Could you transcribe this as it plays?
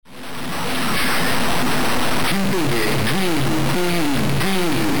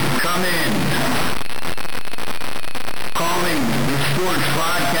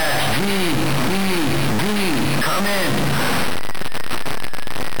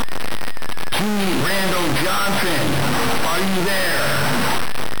you there?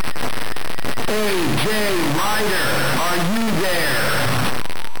 AJ Ryder, are you there?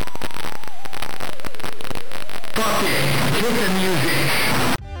 Fuck it, hit the music.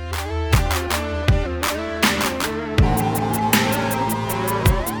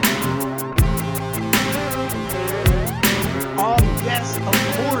 Yes, of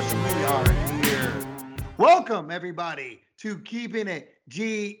course we are here. Welcome, everybody, to Keeping It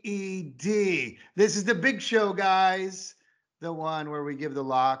GED. This is the big show, guys. The one where we give the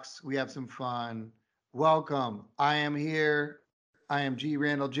locks. We have some fun. Welcome. I am here. I am G.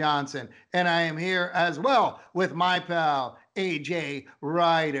 Randall Johnson. And I am here as well with my pal, AJ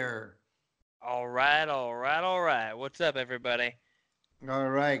Ryder. All right. What's up, everybody? All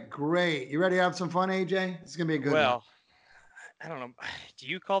right, great. You ready to have some fun, AJ? It's going to be a good one. Well, I don't know. Do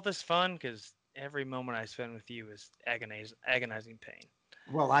you call this fun? Because every moment I spend with you is agonizing pain.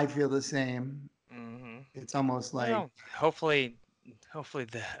 Well, I feel the same. Mm-hmm. It's almost like hopefully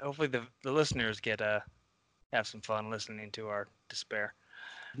the listeners get have some fun listening to our despair.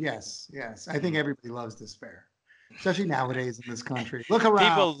 Yes. I think everybody loves despair, especially nowadays in this country. Look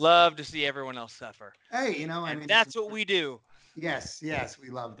around. People love to see everyone else suffer. Hey, I mean, that's what we do. Yes, we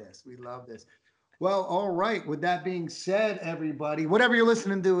love this. Well, all right. With that being said, everybody, whatever you're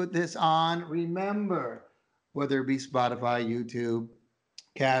listening to this on, remember, whether it be Spotify, YouTube,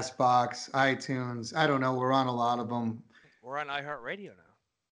 Castbox, iTunes, I don't know, we're on a lot of them. We're on iHeartRadio now.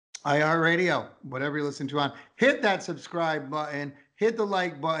 iHeartRadio, whatever you listen to on, hit that subscribe button, hit the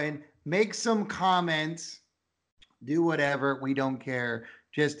like button, make some comments, do whatever. We don't care.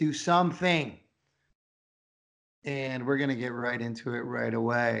 Just do something. And we're going to get right into it right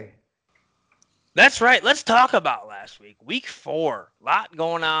away. That's right. Let's talk about last week. Week 4. A lot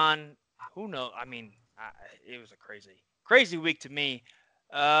going on. Who knows? I mean, it was a crazy week to me.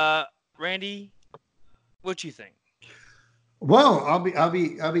 Randy, what you think? Well, I'll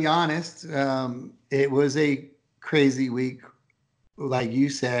be honest. It was a crazy week, like you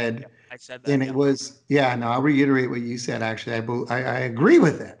said. Yep, I said that. And it was, I'll reiterate what you said. Actually, I agree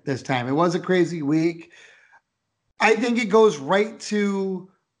with it this time. It was a crazy week. I think it goes right to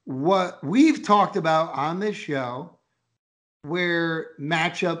what we've talked about on this show, where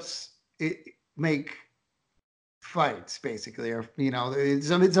matchups make fights, basically, or it's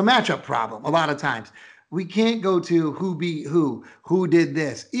a matchup problem. A lot of times, we can't go to who beat who did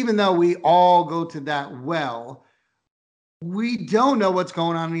this, even though we all go to that well. We don't know what's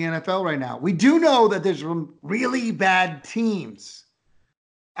going on in the NFL right now. We do know that there's some really bad teams.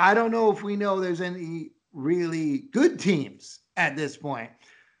 I don't know if we know there's any really good teams at this point.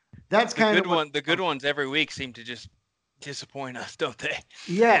 That's kind of the good ones every week seem to just disappoint us, don't they?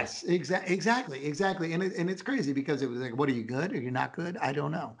 Yes, exactly. And it's crazy because it was like, what, are you good? Are you not good? I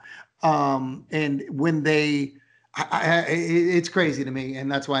don't know. And when it's crazy to me,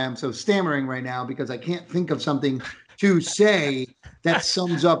 and that's why I'm so stammering right now, because I can't think of something to say that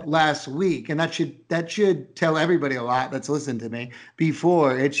sums up last week, and that should tell everybody a lot that's listened to me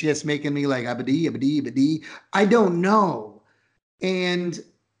before. It's just making me like abadi. I don't know. And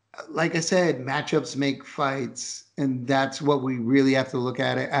like I said, matchups make fights, and that's what we really have to look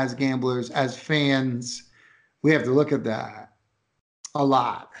at it as gamblers, as fans. We have to look at that a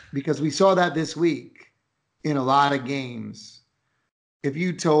lot, because we saw that this week in a lot of games. If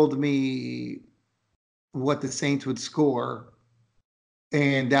you told me what the Saints would score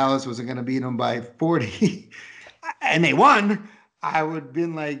and Dallas wasn't going to beat them by 40 and they won, I would have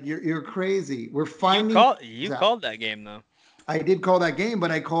been like, you're crazy. We're finding you called that game though. I did call that game,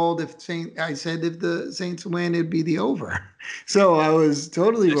 but I said if the Saints win, it'd be the over. So I was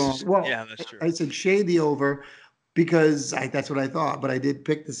totally wrong. Well, yeah, that's true. I said shade the over because that's what I thought, but I did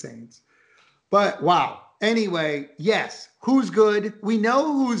pick the Saints. But wow. Anyway, yes, who's good? We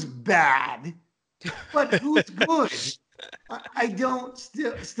know who's bad, but who's good? I don't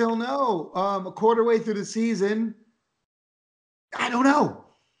still know. A quarter way through the season, I don't know.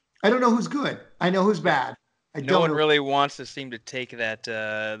 I don't know who's good. I know who's bad. No one really wants to seem to take that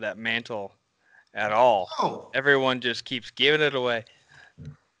mantle at all. No. Everyone just keeps giving it away.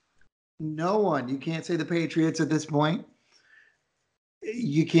 No one. You can't say the Patriots at this point.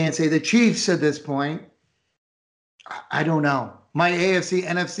 You can't say the Chiefs at this point. I don't know. My AFC,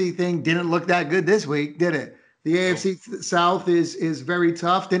 NFC thing didn't look that good this week, did it? The AFC South is very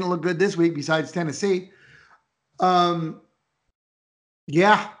tough. Didn't look good this week besides Tennessee.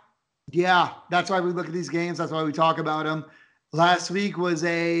 Yeah. That's why we look at these games. That's why we talk about them. Last week was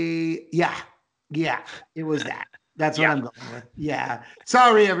it was that. That's what I'm going with. Yeah.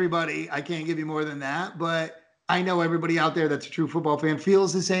 Sorry, everybody. I can't give you more than that, but I know everybody out there that's a true football fan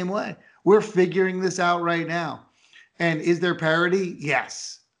feels the same way. We're figuring this out right now. And is there parity?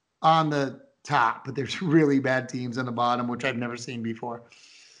 Yes, on the top, but there's really bad teams on the bottom, which I've never seen before.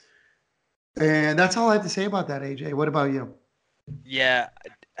 And that's all I have to say about that, AJ. What about you? Yeah,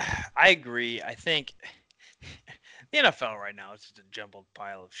 I agree. I think the NFL right now is just a jumbled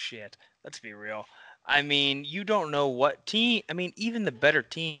pile of shit. Let's be real. I mean, you don't know what team. I mean, even the better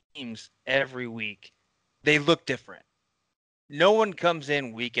teams every week, they look different. No one comes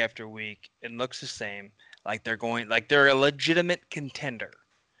in week after week and looks the same. Like they're a legitimate contender.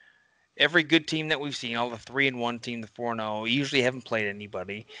 Every good team that we've seen, all the 3-1 team, the 4-0, usually haven't played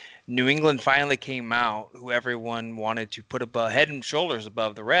anybody. New England finally came out, who everyone wanted to put above, head and shoulders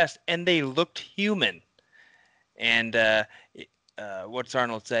above the rest, and they looked human. And what's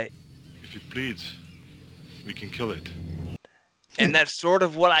Arnold say? If it bleeds, we can kill it. And that's sort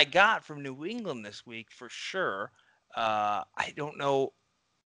of what I got from New England this week for sure. I don't know.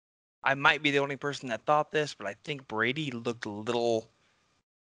 I might be the only person that thought this, but I think Brady looked a little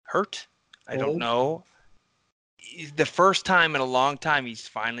hurt. I don't know. The first time in a long time he's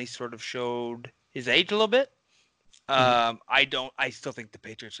finally sort of showed his age a little bit. I still think the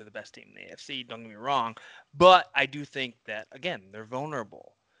Patriots are the best team in the AFC, don't get me wrong, but I do think that again, they're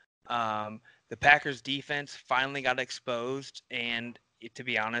vulnerable. The Packers defense finally got exposed, and to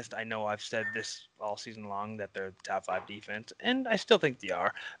be honest, I know I've said this all season long that they're the top 5 defense, and I still think they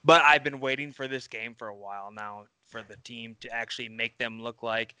are, but I've been waiting for this game for a while now for the team to actually make them look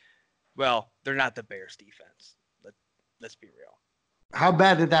like, well, they're not the Bears defense. Let's be real. How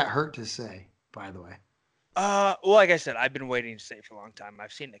bad did that hurt to say, by the way? Well, like I said, I've been waiting to say it for a long time.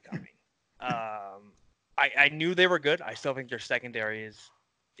 I've seen it coming. I knew they were good. I still think their secondary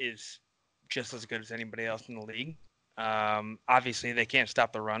is just as good as anybody else in the league. Obviously, they can't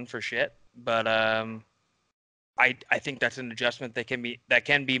stop the run for shit, but I think that's an adjustment that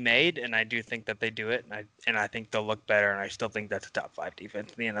can be made, and I do think that they do it, and I think they'll look better, and I still think that's a top 5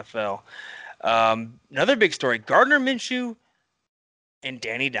 defense in the NFL. Another big story: Gardner Minshew and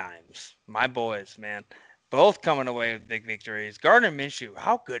Danny Dimes, my boys, man. Both coming away with big victories. Gardner Minshew,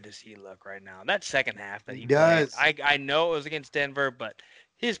 how good does he look right now? That second half that he does. played, I know it was against Denver, but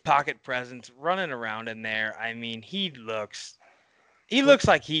his pocket presence, running around in there, I mean, he looks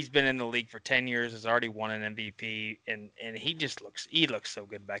like he's been in the league for 10 years, has already won an MVP, and he looks so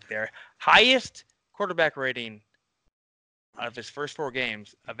good back there. Highest quarterback rating out of his first 4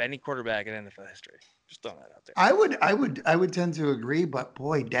 games of any quarterback in NFL history. Just throwing that out there. I would tend to agree, but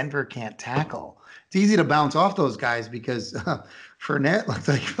boy, Denver can't tackle. It's easy to bounce off those guys because Fournette looks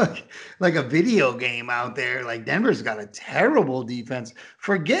like a video game out there. Like Denver's got a terrible defense.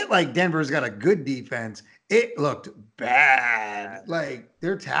 Forget like Denver's got a good defense. It looked bad. Like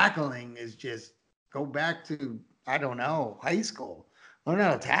their tackling is just go back to I don't know high school. Learn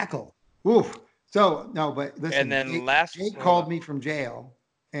how to tackle. Oof. So no, but listen. And then Jake called me from jail,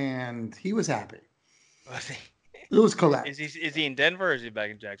 and he was happy. Was he? It was collect. Is he in Denver or is he back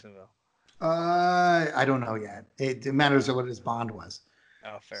in Jacksonville? I don't know yet. It matters what his bond was.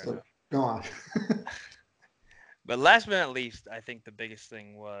 Oh, fair enough. Go on. But last but not least, I think the biggest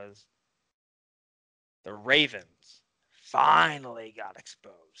thing was the Ravens finally got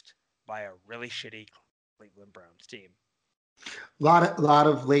exposed by a really shitty Cleveland Browns team. Lot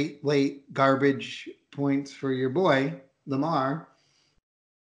of late garbage points for your boy Lamar.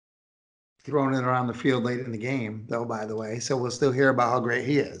 Throwing it around the field late in the game, though, by the way. So we'll still hear about how great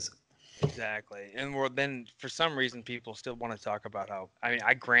he is. Exactly. And then for some reason, people still want to talk about how,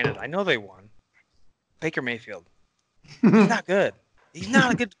 I know they won. Baker Mayfield. He's not good. He's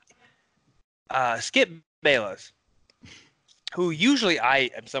not a good. Skip Bayless, who usually I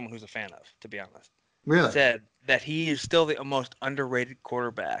am someone who's a fan of, to be honest, really said that he is still the most underrated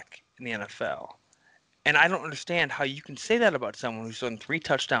quarterback in the NFL. And I don't understand how you can say that about someone who's thrown 3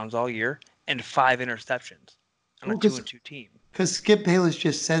 touchdowns all year and 5 interceptions on a 2-2 team. Because Skip Bayless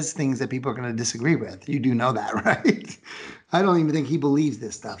just says things that people are going to disagree with. You do know that, right? I don't even think he believes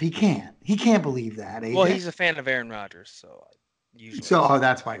this stuff. He can't. He can't believe that. AJ. Well, he's a fan of Aaron Rodgers, so usually. So,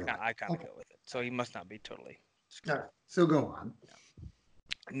 that's why I kind of go with it. So he must not be totally. All right. So go on.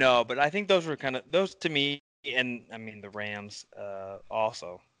 No, but I think those to me, and I mean the Rams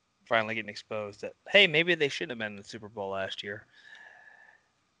also finally getting exposed that, hey, maybe they shouldn't have been in the Super Bowl last year.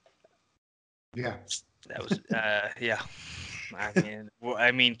 Yeah. That was, yeah.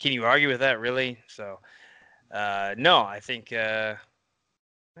 I mean, can you argue with that, really? So, no, I think, yeah.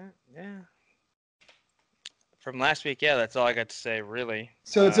 From last week, yeah, that's all I got to say, really.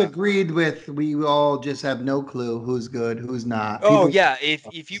 So it's agreed with, we all just have no clue who's good, who's not. Yeah,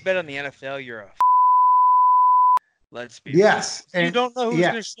 if you bet on the NFL, you're a let's be yes. You don't know who's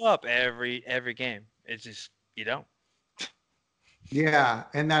going to show up every game. It's just, you don't. Yeah,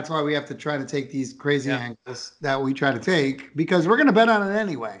 and that's why we have to try to take these crazy Yeah. angles that we try to take because we're going to bet on it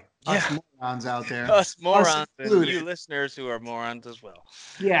anyway. Us Yeah. morons out there. Us morons and you included. listeners who are morons as well.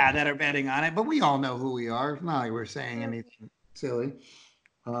 Yeah, that are betting on it, but we all know who we are. It's not like we're saying anything silly.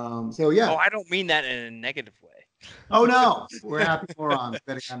 So yeah. Oh, I don't mean that in a negative way. Oh no, we're happy morons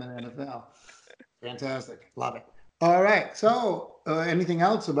betting on the NFL. Fantastic, love it. All right. So, anything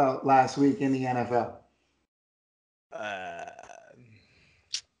else about last week in the NFL?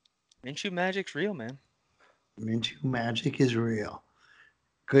 Minshew Magic's real, man. Minshew magic is real.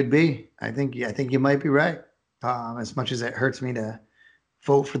 Could be. I think you might be right. As much as it hurts me to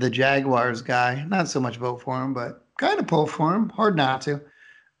vote for the Jaguars guy, not so much vote for him, but kind of pull for him. Hard not to.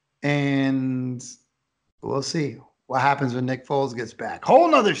 And we'll see what happens when Nick Foles gets back. Whole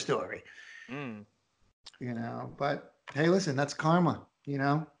nother story. But hey, listen, that's karma.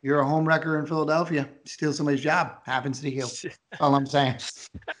 You're a home wrecker in Philadelphia. Steal somebody's job. Happens to you. That's all I'm saying.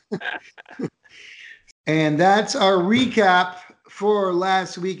 And that's our recap for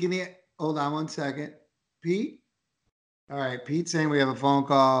last week in the. Hold on one second, Pete. All right, Pete's saying we have a phone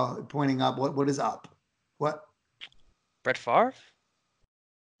call pointing up. What is up? What? Brett Favre?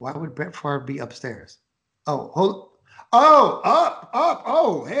 Why would Brett Favre be upstairs? Oh, up.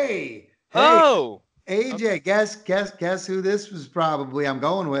 Oh, hey. Oh. AJ, okay. Guess who this was probably I'm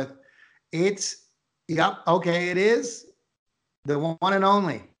going with. It is the one and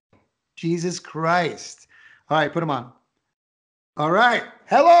only Jesus Christ. All right, put him on. All right.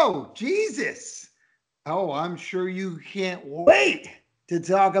 Hello, Jesus. Oh, I'm sure you can't wait to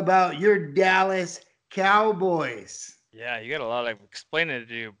talk about your Dallas Cowboys. Yeah, you got a lot of explaining to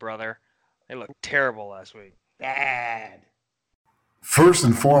do, brother. They looked terrible last week. Bad. First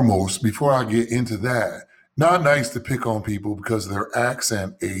and foremost, before I get into that, not nice to pick on people because of their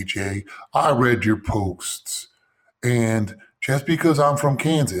accent, AJ. I read your posts. And just because I'm from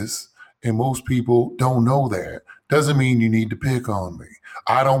Kansas and most people don't know that, doesn't mean you need to pick on me.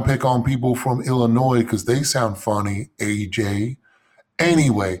 I don't pick on people from Illinois because they sound funny, AJ.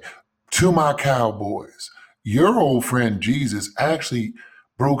 Anyway, to my Cowboys, your old friend Jesus actually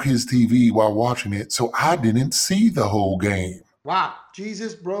broke his TV while watching it, so I didn't see the whole game. Wow,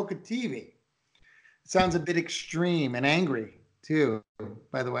 Jesus broke a TV. Sounds a bit extreme and angry, too,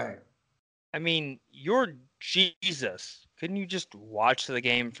 by the way. I mean, you're Jesus. Couldn't you just watch the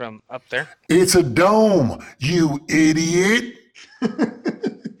game from up there? It's a dome, you idiot.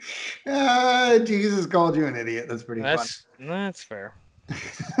 Jesus called you an idiot. That's pretty funny. That's fair.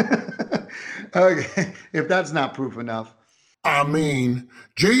 Okay, if that's not proof enough. I mean,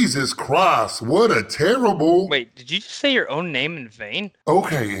 Jesus Christ, what a terrible... Wait, did you just say your own name in vain?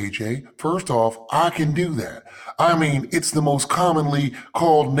 Okay, AJ, first off, I can do that. I mean, it's the most commonly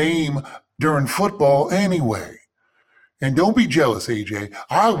called name during football anyway. And don't be jealous, AJ.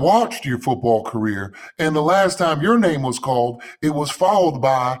 I watched your football career, and the last time your name was called, it was followed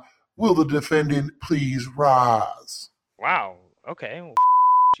by, will the defendant please rise? Wow, okay, well,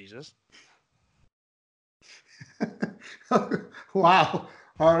 Jesus. Wow.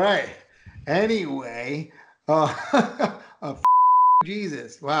 All right. Anyway,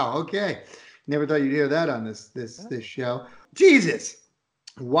 Jesus. Wow. Okay. Never thought you'd hear that on this show. Jesus,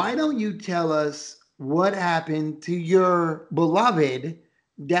 why don't you tell us what happened to your beloved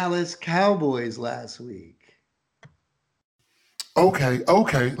Dallas Cowboys last week? Okay.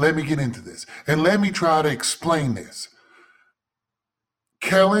 Let me get into this. And let me try to explain this.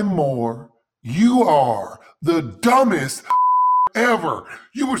 Kellen Moore, you are the dumbest ever.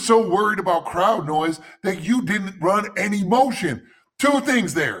 You were so worried about crowd noise that you didn't run any motion. Two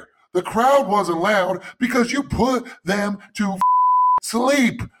things there. The crowd wasn't loud because you put them to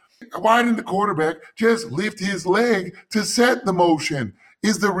sleep. Why didn't the quarterback just lift his leg to set the motion?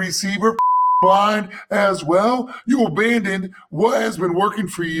 Is the receiver blind as well? You abandoned what has been working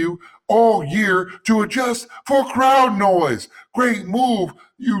for you all year to adjust for crowd noise. Great move,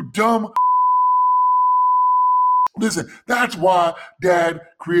 you dumb. Listen, that's why Dad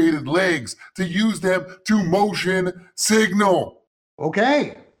created legs, to use them to motion signal.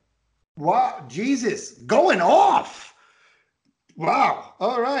 Okay. Wow, Jesus, going off. Wow.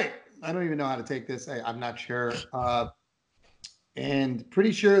 All right. I don't even know how to take this. I'm not sure. And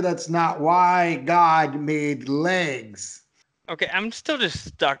pretty sure that's not why God made legs. Okay, I'm still just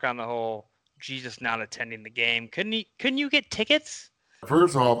stuck on the whole Jesus not attending the game. Couldn't you get tickets?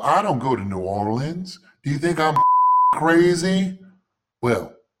 First off, I don't go to New Orleans. Do you think I'm crazy?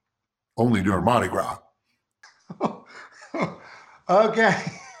 Well, only during Mardi Gras. Okay.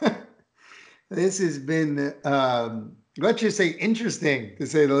 This has been, let's just say, interesting, to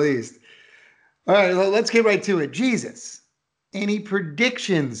say the least. All right, let's get right to it. Jesus, any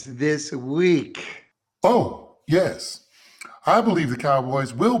predictions this week? Oh, yes. I believe the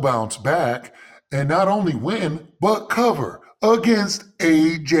Cowboys will bounce back and not only win, but cover against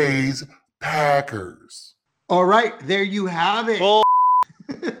AJ's Packers. All right, there you have it. Bull.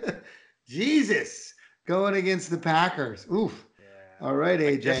 Jesus, going against the Packers. Oof. Yeah. All right,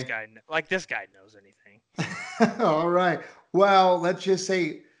 Like AJ. this guy knows anything. All right. Well, let's just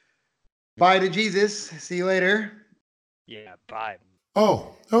say bye to Jesus. See you later. Yeah, bye.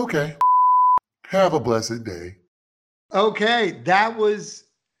 Oh, okay. Have a blessed day. Okay, that was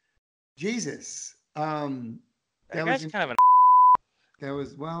Jesus. That That guy's was kind of an. that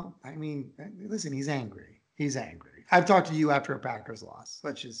was well. I mean, listen, he's angry. He's angry. I've talked to you after a Packers loss.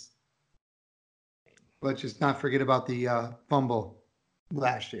 Let's just not forget about the fumble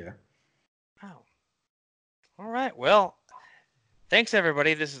last year. Wow. All right. Well, thanks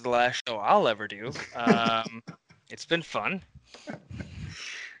everybody. This is the last show I'll ever do. It's been fun.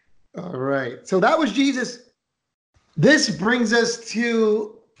 All right. So that was Jesus. This brings us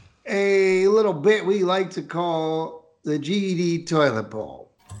to a little bit we like to call the GED toilet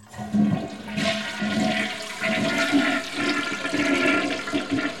bowl.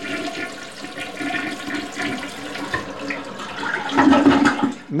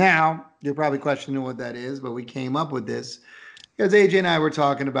 Now, you're probably questioning what that is, but we came up with this because AJ and I were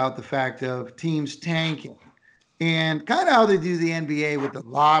talking about the fact of teams tanking and kind of how they do the NBA with the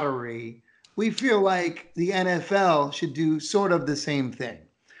lottery. We feel like the NFL should do sort of the same thing.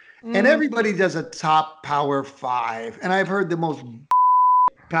 And everybody does a top power five. And I've heard the most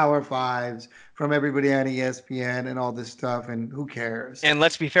power fives from everybody on ESPN and all this stuff. And who cares? And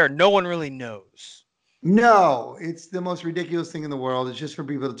let's be fair, no one really knows. No, it's the most ridiculous thing in the world. It's just for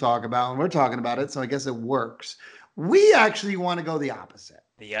people to talk about. And we're talking about it. So I guess it works. We actually want to go the opposite.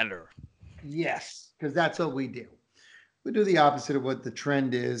 The under. Yes, because that's what we do. We do the opposite of what the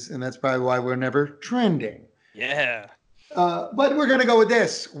trend is. And that's probably why we're never trending. Yeah. But we're going to go with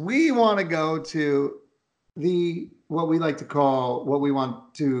this. We want to go to what we like to call, what we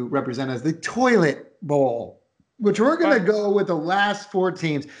want to represent as the toilet bowl, which we're going to go with the last four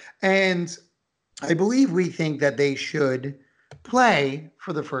teams. And I believe we think that they should play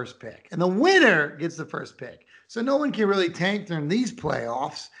for the first pick. And the winner gets the first pick. So no one can really tank during these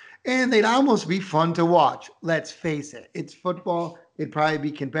playoffs. And they'd almost be fun to watch. Let's face it. It's football. It'd probably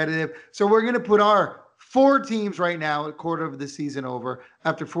be competitive. So we're going to put our four teams right now, a quarter of the season over,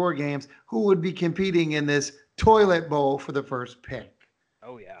 after four games, who would be competing in this toilet bowl for the first pick.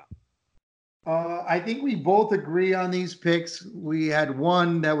 Oh, yeah. I think we both agree on these picks. We had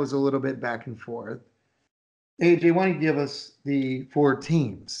one that was a little bit back and forth. AJ, why don't you give us the four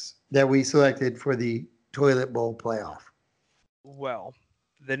teams that we selected for the toilet bowl playoff? Well,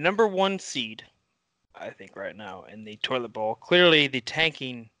 the number one seed, I think, right now in the toilet bowl, clearly the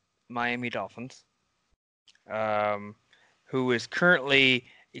tanking Miami Dolphins. Who is currently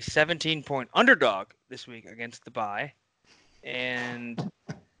a 17-point underdog this week against the bye. And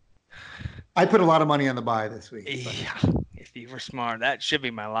I put a lot of money on the bye this week. yeah, if you were smart, that should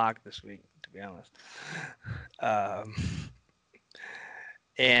be my lock this week, to be honest.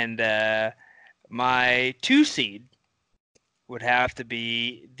 And my two seed would have to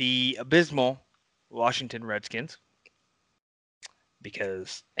be the abysmal Washington Redskins.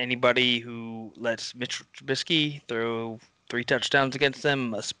 Because anybody who lets Mitch Trubisky throw 3 touchdowns against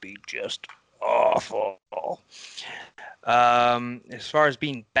them must be just awful. As far as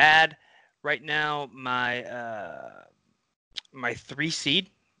being bad, right now my 3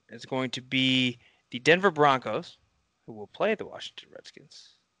 seed is going to be the Denver Broncos, who will play the Washington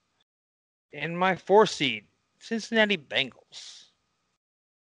Redskins. And my 4 seed, Cincinnati Bengals.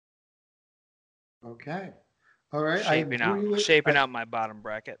 Okay. All right. Shaping out my bottom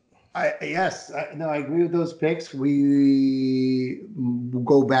bracket. I agree with those picks. We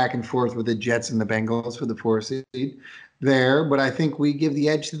go back and forth with the Jets and the Bengals for the 4 seed there, but I think we give the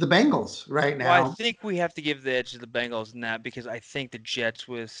edge to the Bengals right now. Well, I think we have to give the edge to the Bengals in that because I think the Jets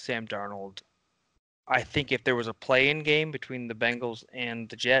with Sam Darnold. I think if there was a play-in game between the Bengals and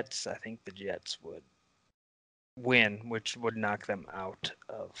the Jets, I think the Jets would win, which would knock them out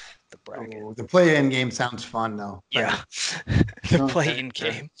of the bracket. The play-in game sounds fun, though. Yeah, the play-in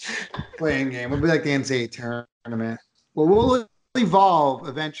game. Play-in game. It'll be like the NCAA tournament. Well, we'll evolve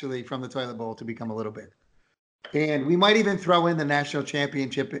eventually from the toilet bowl to become a little bit. And we might even throw in the national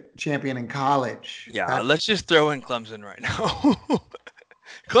champion in college. Yeah, let's just throw in Clemson right now.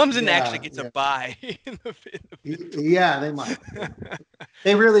 Clemson actually gets a bye. Yeah, they might.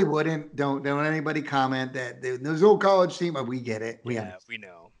 They really wouldn't. Don't anybody comment that there's no college team, but we get it. We know. We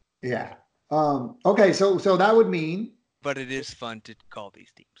know. Yeah. Okay, so that would mean but it is fun to call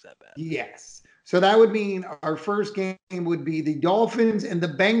these teams that bad. Yes. So that would mean our first game would be the Dolphins and the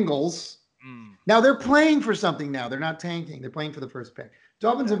Bengals. Now they're playing for something now. They're not tanking. They're playing for the first pick.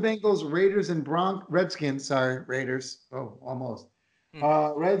 Dolphins and Bengals, Raiders and Redskins. Sorry, Raiders. Oh, almost.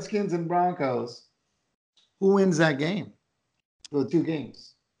 Redskins and Broncos. Who wins that game? The two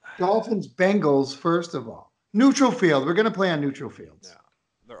games. Dolphins, Bengals, first of all. Neutral field. We're going to play on neutral fields. Yeah.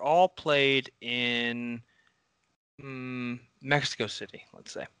 They're all played in Mexico City,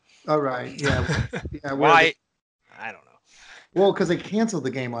 let's say. All right. Yeah. Yeah. Why? I don't know. Well, because they canceled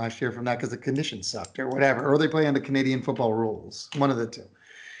the game last year from that because the conditions sucked or whatever, or they play on the Canadian football rules. One of the two.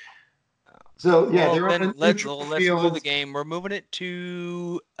 So yeah, Well, they're on then a let's neutral move field. the game. We're moving it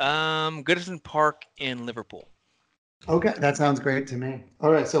to Goodison Park in Liverpool. Okay, that sounds great to me.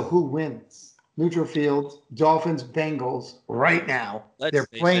 All right, so who wins? Neutral field, Dolphins, Bengals. Right now, they're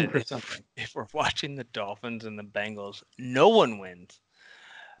playing for something. If we're watching the Dolphins and the Bengals, no one wins,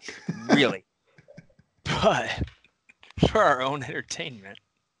 really. But for our own entertainment,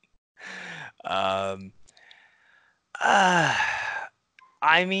 I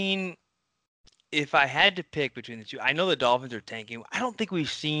mean, if I had to pick between the two, I know the Dolphins are tanking. I don't think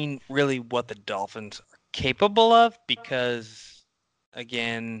we've seen really what the Dolphins are capable of because,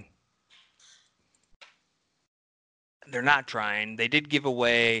 again, they're not trying. They did give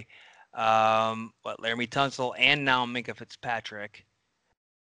away Laramie Tunsil and now Minkah Fitzpatrick,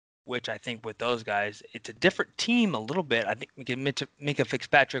 which I think with those guys, it's a different team a little bit. I think Minkah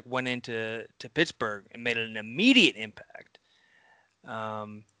Fitzpatrick went into Pittsburgh and made an immediate impact. But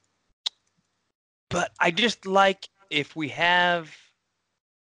I just like if we have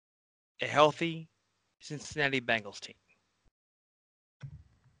a healthy Cincinnati Bengals team.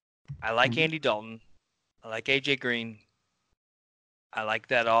 I like Andy Dalton. I like AJ Green. I like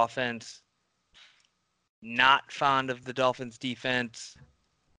that offense. Not fond of the Dolphins defense.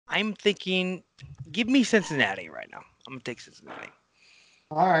 I'm thinking, give me Cincinnati right now. I'm going to take Cincinnati.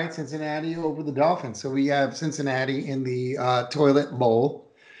 All right, Cincinnati over the Dolphins. So we have Cincinnati in the toilet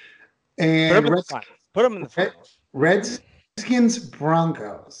bowl. And Put them in the finals. Redskins,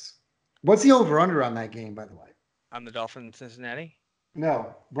 Broncos. What's the over-under on that game, by the way? On the Dolphins, Cincinnati?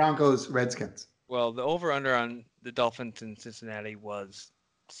 No, Broncos, Redskins. Well, the over-under on the Dolphins in Cincinnati was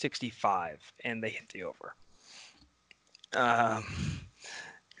 65, and they hit the over.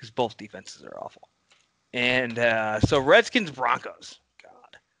 Because both defenses are awful. And so Redskins, Broncos.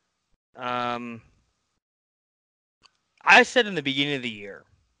 God. I said in the beginning of the year,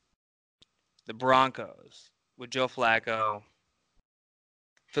 the Broncos with Joe Flacco,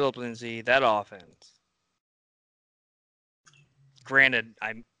 Philip Lindsay, that offense. Granted,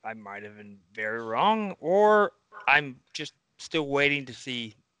 I might have been very wrong, or I'm just still waiting to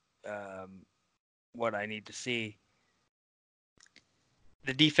see what I need to see.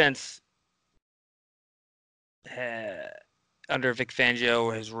 The defense under Vic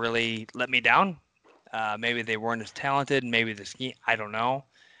Fangio has really let me down. Maybe they weren't as talented. Maybe the scheme, I don't know.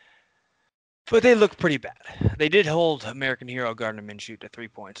 But they look pretty bad. They did hold American hero Gardner Minshew to 3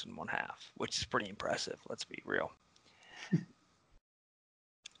 points in one half, which is pretty impressive. Let's be real.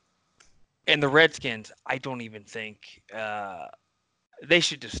 And the Redskins, I don't even think they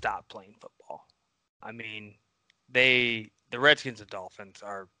should just stop playing football. I mean, the Redskins and Dolphins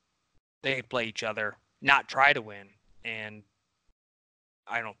they play each other, not try to win, and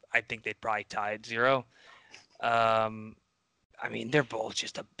I think they'd probably tie at 0. I mean, they're both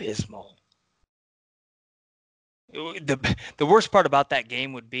just abysmal. The worst part about that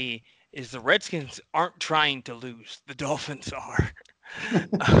game would be is the Redskins aren't trying to lose. The Dolphins are.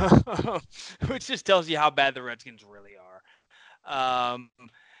 Which just tells you how bad the Redskins really are.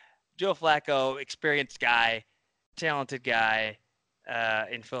 Joe Flacco, experienced guy, talented guy,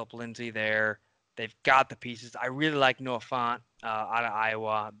 in Philip Lindsay there. They've got the pieces. I really like Noah Fant out of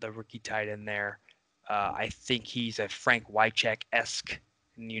Iowa, the rookie tight end there. I think he's a Frank Wycheck-esque,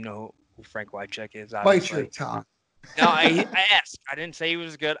 and you know who Frank Wycheck is, obviously. Bite your tongue. No, I esque. I didn't say he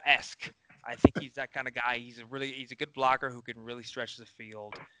was good. Esque. I think he's that kind of guy. He's a good blocker who can really stretch the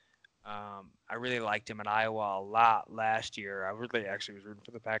field. I really liked him in Iowa a lot last year. I really actually was rooting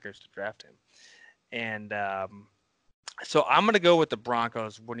for the Packers to draft him. And so I'm going to go with the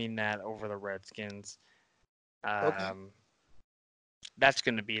Broncos winning that over the Redskins. Okay. That's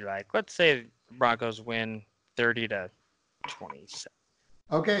going to be let's say the Broncos win 30-27.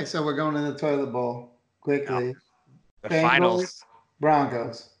 Okay, so we're going in the toilet bowl quickly. Yep. The Bengals, finals.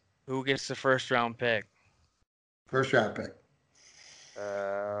 Broncos. Who gets the first round pick? First round pick.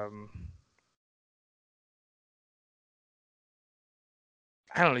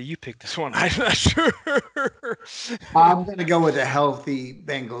 I don't know. You picked this one. I'm not sure. I'm going to go with a healthy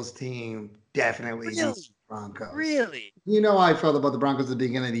Bengals team. Definitely Really? beat the Broncos. Really? You know how I felt about the Broncos at the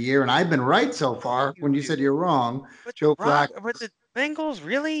beginning of the year, and I've been right so far when you said you're wrong. But Joe Flacco. But the Bengals,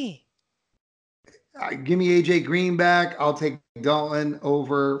 really? Give me AJ Green back. I'll take Dalton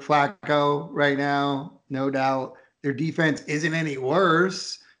over Flacco right now, no doubt. Their defense isn't any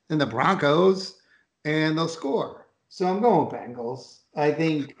worse than the Broncos, and they'll score. So I'm going Bengals. I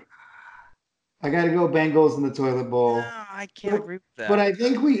think I got to go Bengals in the toilet bowl. No, I can't agree with that. But I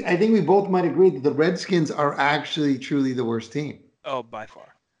think we both might agree that the Redskins are actually truly the worst team. Oh, by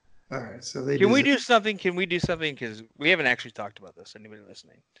far. All right, so they Can we do something? Because we haven't actually talked about this. Anybody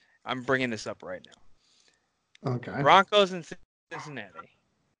listening? I'm bringing this up right now. Okay. Broncos and Cincinnati.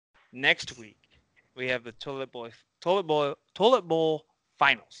 Next week, we have the Toilet Bowl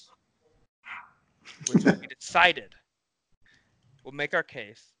finals, which will be decided. We'll make our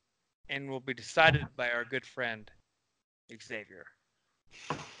case, and will be decided by our good friend Xavier.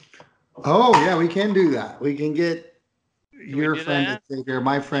 Oh yeah, we can do that. We can get your do friend that? Xavier,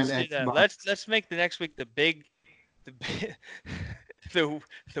 my friend Let's do that. X. Let's make the next week the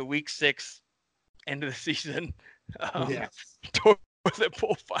week 6 end of the season. Yes. Toilet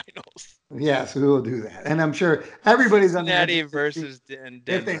Bowl finals. Yes, we will do that. And I'm sure everybody's on Cincinnati versus If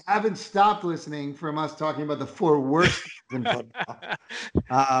Denver. they haven't stopped listening from us talking about the 4 worst teams in football.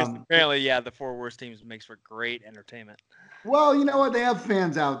 'Cause apparently, yeah, the 4 worst teams makes for great entertainment. Well, you know what? They have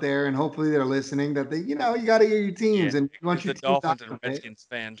fans out there, and hopefully they're listening. That you got to hear your teams, Yeah, and once the your team's Dolphins out and of it- Redskins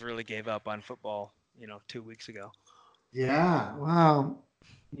fans really gave up on football, 2 weeks ago. Yeah, well,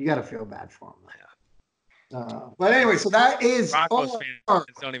 you got to feel bad for them. But anyway, so that is Broncos our,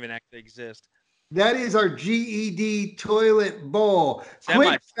 fans don't even actually exist. that is our GED toilet bowl.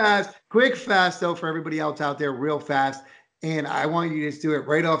 Quick fast though for everybody else out there, real fast. And I want you to just do it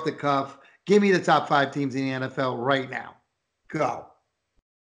right off the cuff. Give me the top 5 teams in the NFL right now. Go.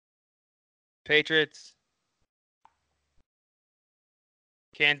 Patriots,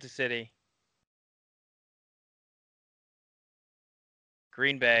 Kansas City,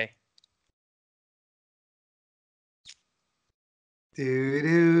 Green Bay,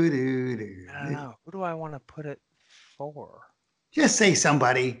 Do. I don't know. Who do I want to put it for? Just say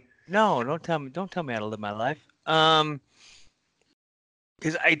somebody. No, don't tell me. Don't tell me how to live my life. Because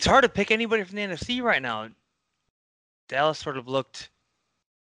it's hard to pick anybody from the NFC right now. Dallas sort of looked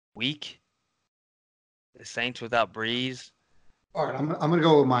weak. The Saints without Breeze. All right, I'm gonna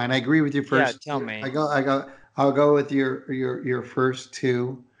go with mine. I agree with you first. Yeah, tell me. I'll go with your first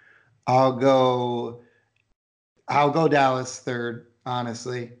 2. I'll go Dallas third,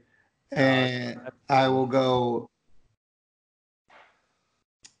 honestly. And I will go.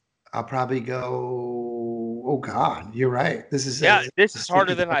 I'll probably go. Oh God, you're right. This is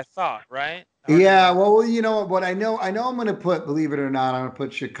harder than I thought, right? Yeah, well, you know what? I know. I'm going to put. Believe it or not, I'm going to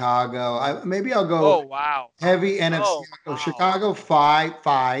put Chicago. Maybe I'll go. Oh wow. Heavy NFC. I'll go wow. Chicago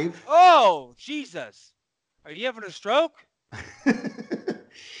 5. Oh Jesus! Are you having a stroke?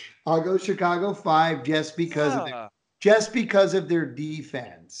 I'll go Chicago 5 just because of their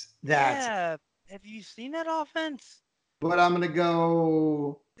defense. Have you seen that offense? But I'm gonna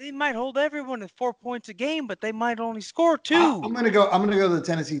go. They might hold everyone at 4 points a game, but they might only score 2. I'm gonna go to the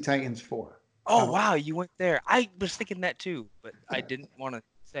Tennessee Titans 4. Oh wow, you went there. I was thinking that too, but I didn't want to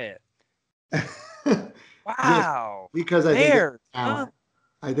say it. Wow. Because I think they have the talent.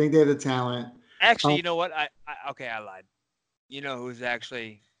 I think they have the talent. Actually, you know what? I lied. You know who's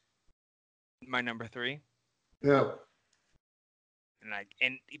actually my number 3? Yeah. And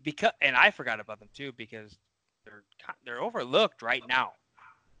I forgot about them too because they're overlooked right now,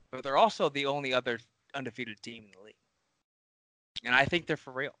 but they're also the only other undefeated team in the league, and I think they're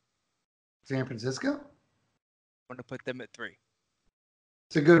for real. San Francisco? I'm going to put them at 3.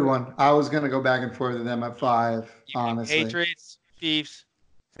 It's a good one. I was going to go back and forth with them at 5, honestly. Patriots, Chiefs,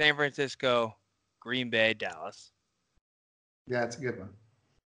 San Francisco, Green Bay, Dallas. Yeah, it's a good one.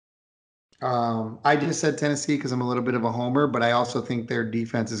 I just said Tennessee because I'm a little bit of a homer, but I also think their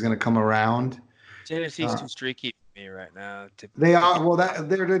defense is going to come around. Tennessee's too streaky for me right now. They are. Well,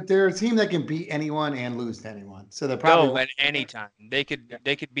 they're a team that can beat anyone and lose to anyone. So they're probably at any time. They could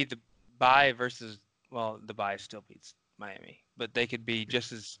beat the bye versus. Well, the bye still beats Miami, but they could be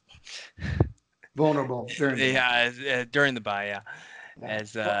just as vulnerable during the bye,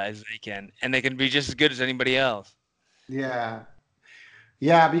 as they can, and they can be just as good as anybody else.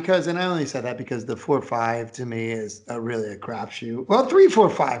 Yeah, because, and I only said that because the 4-5 to me is really a crapshoot. Well,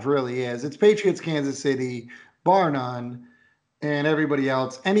 3-4-5 really is. It's Patriots, Kansas City, bar none, and everybody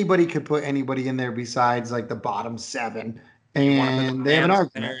else. Anybody could put anybody in there besides like the bottom 7, And they have an Rams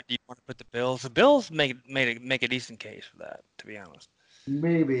argument. there? Do you want to put the Bills? The Bills make a decent case for that, to be honest.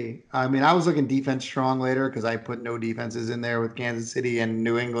 Maybe. I mean, I was looking defense strong later because I put no defenses in there with Kansas City and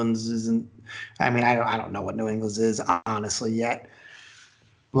New England's isn't. I mean, I don't know what New England's is honestly yet.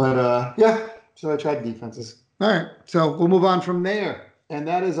 But yeah, so I tried defenses. All right, so we'll move on from there, and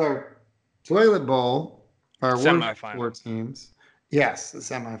that is our toilet bowl, our worst Semifinals. four teams. Yes, the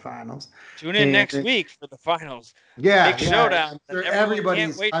semifinals. Tune in next week for the finals. Yeah, Big showdown I'm that sure everyone everybody's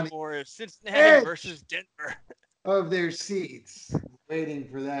can't wait on the for is Cincinnati edge versus Denver. of their seats, waiting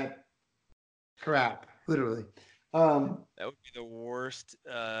for that crap. Literally. That would be the worst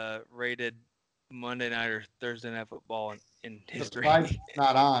rated Monday night or Thursday night football in history. Surprised it's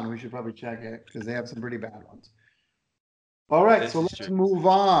not on. We should probably check it because they have some pretty bad ones. All right, This so is let's true. move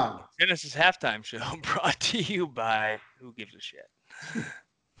on. Genesis halftime show brought to you by Who Gives a Shit.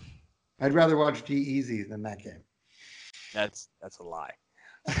 I'd rather watch G-Eazy than that game. That's a lie.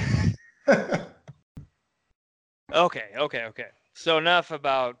 Okay. So enough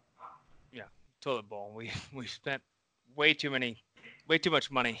about toilet bowl. We spent way too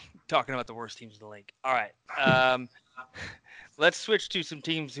much money talking about the worst teams in the league. All right. Let's switch to some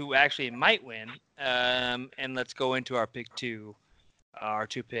teams who actually might win. And let's go into our pick two. Our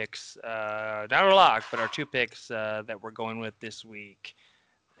two picks, not our lock, but our two picks that we're going with this week.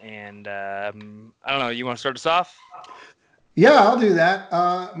 And I don't know. You want to start us off? Yeah, I'll do that.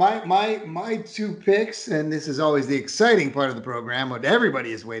 My two picks, and this is always the exciting part of the program, what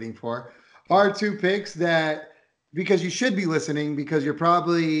everybody is waiting for, are two picks that, because you should be listening, because you're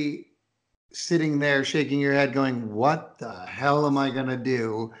probably sitting there shaking your head going, what the hell am I going to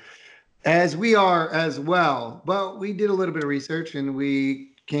do? As we are as well. But we did a little bit of research and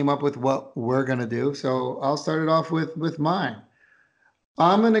we came up with what we're going to do. So I'll start it off with mine.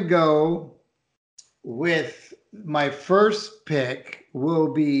 I'm going to go with my first pick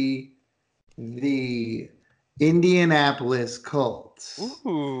will be the Indianapolis Colts.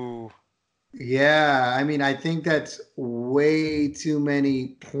 Ooh. Yeah, I mean, I think that's way too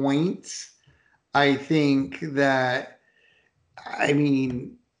many points. I think that,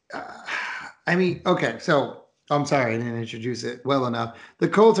 okay, so I'm sorry I didn't introduce it well enough. The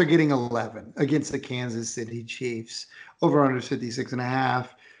Colts are getting 11 against the Kansas City Chiefs, over under 56.5.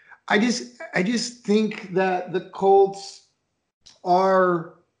 I just think that the Colts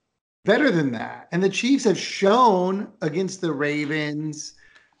are better than that. And the Chiefs have shown against the Ravens,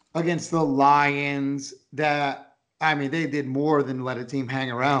 against the Lions, that, they did more than let a team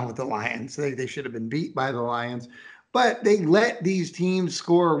hang around with the Lions. They should have been beat by the Lions. But they let these teams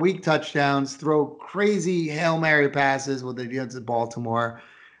score weak touchdowns, throw crazy Hail Mary passes with the against Baltimore.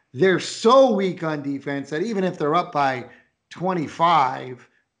 They're so weak on defense that even if they're up by 25,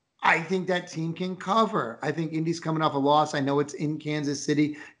 I think that team can cover. I think Indy's coming off a loss. I know it's in Kansas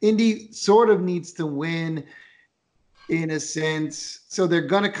City. Indy sort of needs to win in a sense. So they're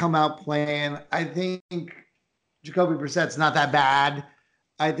going to come out playing. I think Jacoby Brissett's not that bad.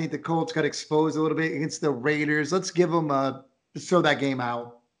 I think the Colts got exposed a little bit against the Raiders. Let's give them let's throw that game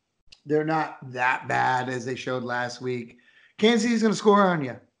out. They're not that bad as they showed last week. Kansas City's going to score on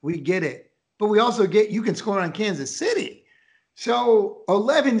you. We get it. But we also get you can score on Kansas City. So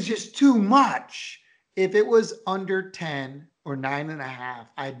 11 is just too much. If it was under 10 or 9.5,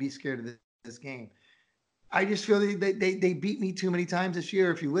 I'd be scared of this game. I just feel they beat me too many times this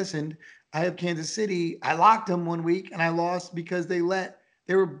year. If you listened, I have Kansas City. I locked them one week and I lost because they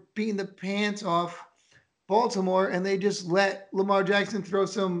were beating the pants off Baltimore and they just let Lamar Jackson throw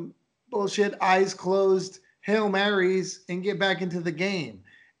some bullshit eyes closed Hail Marys and get back into the game.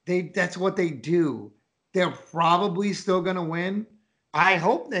 That's what they do. They're probably still going to win. I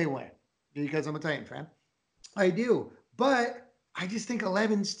hope they win because I'm a Titan fan. I do. But I just think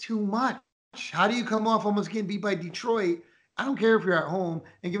 11's too much. How do you come off almost getting beat by Detroit? I don't care if you're at home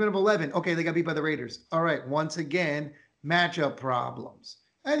and giving up 11. Okay, they got beat by the Raiders. All right, once again, matchup problems.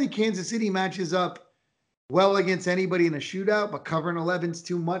 I think Kansas City matches up well against anybody in a shootout, but covering 11's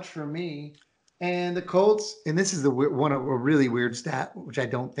too much for me. And the Colts, and this is a really weird stat, which I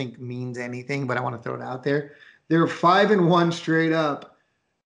don't think means anything, but I want to throw it out there. They're 5-1 straight up,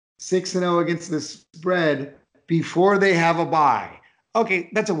 6-0 against the spread before they have a bye.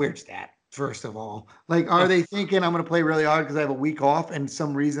 Okay, that's a weird stat, first of all. Like, are they thinking I'm going to play really hard because I have a week off and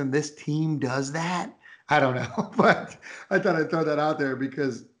some reason this team does that? I don't know, but I thought I'd throw that out there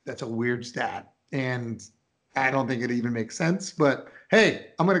because that's a weird stat. And I don't think it even makes sense, but hey,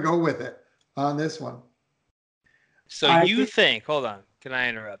 I'm going to go with it on this one. So hold on, can I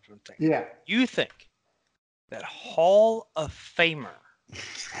interrupt one thing? Yeah. You think that Hall of Famer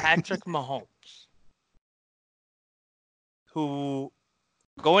Patrick Mahomes who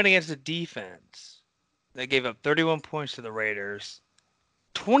going against the defense that gave up 31 points to the Raiders,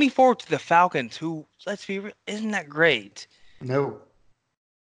 24 to the Falcons, who, let's be real, isn't that great? No.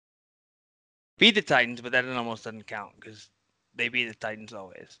 Beat the Titans, but that almost doesn't count because they beat the Titans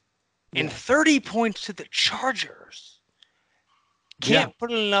always. Yeah. And 30 points to the Chargers. Can't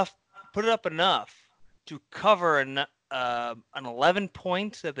put it up enough to cover an 11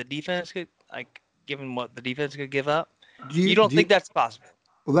 points that the defense could, like, given what the defense could give up. You don't think that's possible?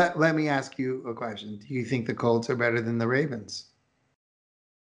 Let me ask you a question. Do you think the Colts are better than the Ravens?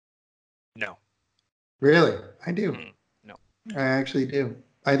 No. Really? I do. No. I actually do.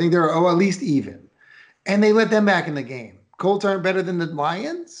 I think they're at least even. And they let them back in the game. Colts aren't better than the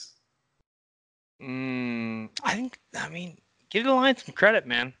Lions? I mean, give the Lions some credit,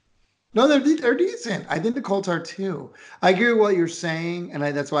 man. No, they're decent. I think the Colts are too. I agree with what you're saying, and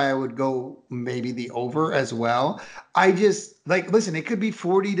that's why I would go maybe the over as well. I just, like, listen, it could be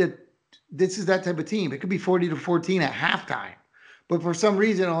 40 to, this is that type of team. It could be 40 to 14 at halftime. But for some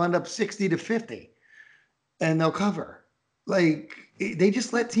reason, it'll end up 60 to 50, and they'll cover. Like, they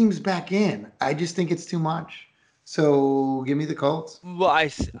just let teams back in. I just think it's too much. So give me the Colts. Well, I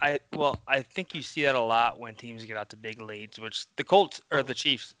think you see that a lot when teams get out to big leads, which the Colts or the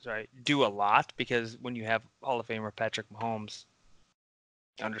Chiefs, do a lot because when you have Hall of Famer Patrick Mahomes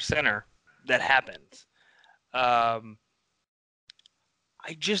under center, that happens. I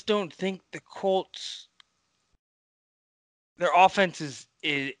just don't think the Colts, their offense is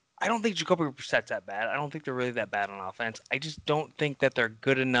I don't think Jacoby Brissett's that bad. I don't think they're really that bad on offense. I just don't think that they're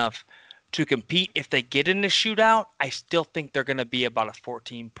good enough to compete. If they get in a shootout, I still think they're going to be about a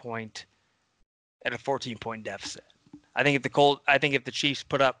 14-point deficit. I think if the Chiefs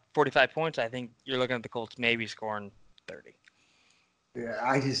put up 45 points, I think you're looking at the Colts maybe scoring 30.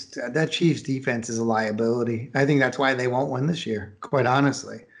 Yeah, that Chiefs defense is a liability. I think that's why they won't win this year, quite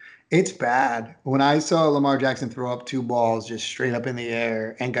honestly. It's bad. When I saw Lamar Jackson throw up 2 balls just straight up in the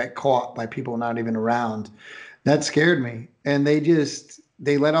air and got caught by people not even around, that scared me. And they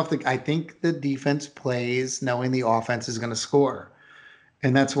let off I think the defense plays knowing the offense is going to score.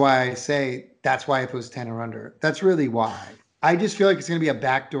 And that's why I say, that's why if it was 10 or under. That's really why. I just feel like it's going to be a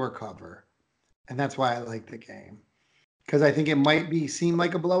backdoor cover. And that's why I like the game. Because I think it might seem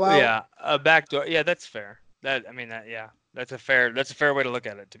like a blowout. Yeah, a backdoor. Yeah, that's fair. That's a fair way to look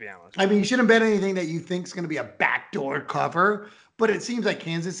at it, to be honest. I mean, you shouldn't bet anything that you think is going to be a backdoor cover, but it seems like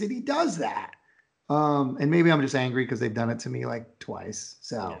Kansas City does that. And maybe I'm just angry because they've done it to me like twice.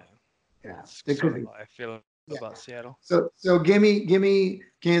 So, yeah. It could be. I feel about Seattle. So give me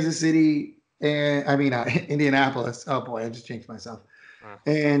Kansas City and Indianapolis. Oh boy, I just changed myself.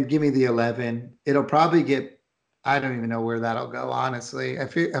 And give me the 11. It'll probably get. I don't even know where that'll go. Honestly, I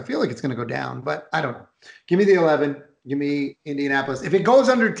feel like it's going to go down, but I don't know. Give me the 11. Give me Indianapolis. If it goes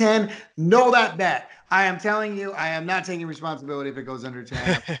under 10, know that bet. I am telling you, I am not taking responsibility if it goes under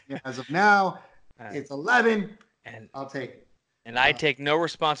 10. As of now, it's 11, and I'll take it. And I take no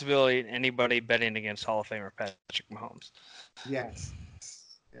responsibility in anybody betting against Hall of Famer Patrick Mahomes. Yes,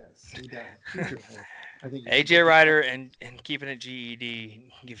 he does. I think AJ Ryder and keeping it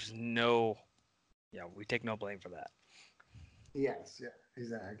GED gives no. Yeah, we take no blame for that. Yes, yeah,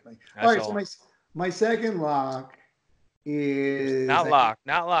 exactly. All right, so my second lock is not lock.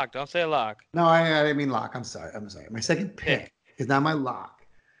 Don't say lock. No, I didn't mean lock. I'm sorry. My second pick is not my lock.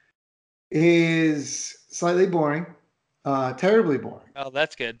 Is slightly boring, terribly boring. Oh,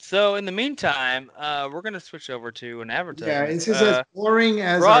 that's good. So in the meantime, we're gonna switch over to an advertisement. Yeah, it's just as boring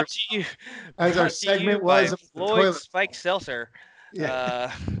as our segment was. Floyd Spike Seltzer. Yeah.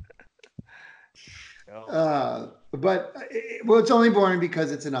 But it's only boring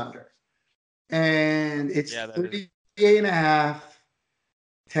because it's an under, and it's 38.5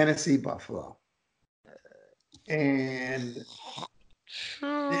 Tennessee Buffalo, and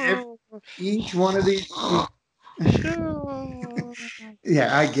each one of these.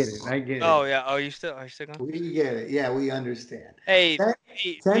 Yeah, I get it. Oh yeah. Oh, you still going? We get it. Yeah, we understand. Hey,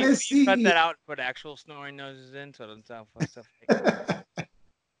 Tennessee. Cut that out and put actual snoring noises in so it doesn't sound fake.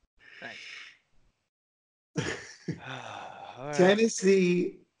 Thanks. Right.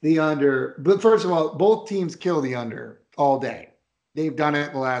 Tennessee, the under. But first of all, both teams kill the under all day. They've done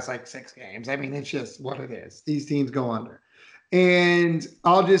it the last 6 games. I mean, it's just what it is. These teams go under. And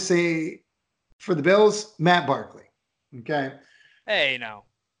I'll just say for the Bills, Matt Barkley. Okay. Hey, no.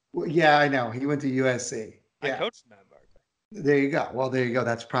 Well, yeah, I know. He went to USC. I coached Matt Barkley. There you go. Well, there you go.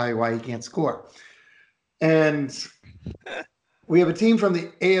 That's probably why he can't score. And we have a team from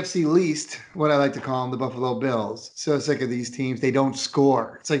the AFC least, what I like to call them, the Buffalo Bills. So sick of these teams. They don't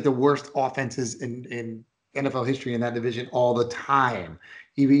score. It's like the worst offenses in NFL history in that division all the time.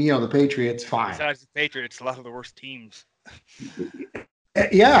 Even, the Patriots, fine. Besides the Patriots, a lot of the worst teams.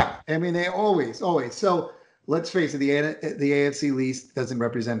 Yeah, I mean, they always. So let's face it, the AFC least doesn't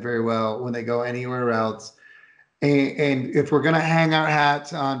represent very well when they go anywhere else. And if we're going to hang our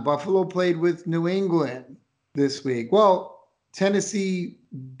hats on, Buffalo played with New England this week. Well, Tennessee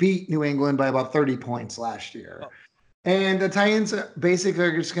beat New England by about 30 points last year. Oh. And the Titans basically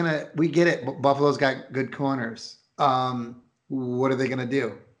are just we get it. Buffalo's got good corners. What are they going to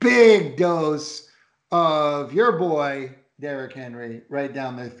do? Big dose of your boy, Derrick Henry, right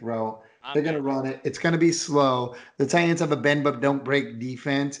down their throat. They're going to run it. It's going to be slow. The Titans have a bend but don't break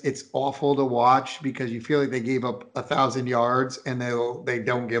defense. It's awful to watch because you feel like they gave up 1,000 yards and they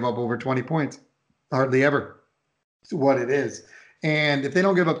don't give up over 20 points. Hardly ever. It's what it is. And if they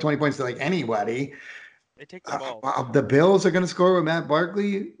don't give up 20 points to like anybody, they take the ball. The Bills are going to score with Matt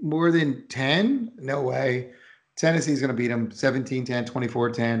Barkley more than 10? No way. Tennessee's going to beat them 17-10,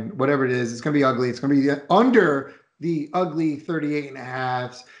 24-10, whatever it is. It's going to be ugly. It's going to be under the ugly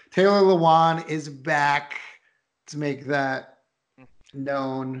 38.5. Taylor Lewan is back to make that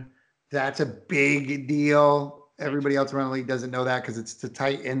known. That's a big deal. Everybody else around the league doesn't know that because it's the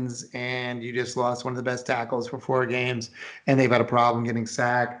Titans, and you just lost one of the best tackles for 4 games, and they've had a problem getting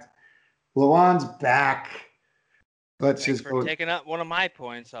sacked. Lewan's back. Thanks for taking up one of my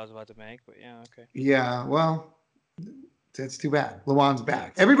points I was about to make, but yeah, okay. Yeah, well, that's too bad. Lewan's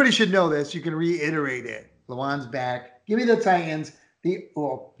back. Everybody should know this. You can reiterate it. Lewan's back. Give me the Titans. Give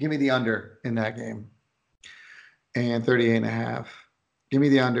me the under in that game. And 38.5. Give me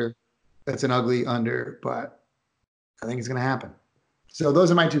the under. That's an ugly under, but I think it's going to happen. So those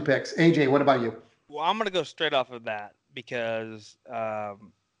are my 2 picks. AJ, what about you? Well, I'm going to go straight off of that because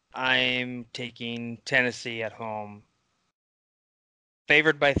I'm taking Tennessee at home,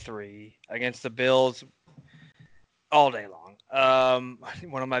 favored by 3 against the Bills all day long.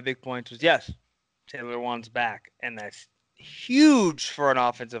 One of my big points was, yes, Taylor Lewan's back, and that's huge for an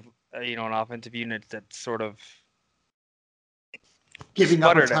offensive unit that's sort of giving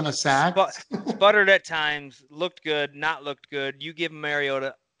up a ton of sacks. Sputtered at times, looked good, not looked good. You give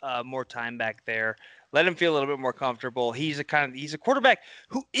Mariota more time back there. Let him feel a little bit more comfortable. He's a quarterback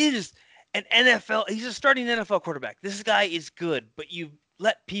who is he's a starting NFL quarterback. This guy is good, but you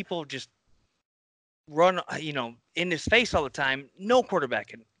let people just run, in his face all the time. No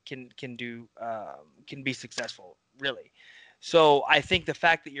quarterback can be successful, really. So I think the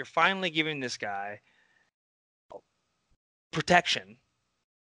fact that you're finally giving this guy protection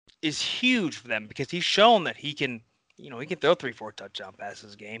is huge for them because he's shown that he can throw 3-4 touchdown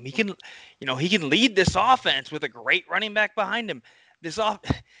passes a game. He can lead this offense with a great running back behind him. It's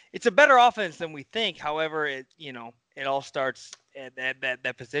a better offense than we think. However, it all starts at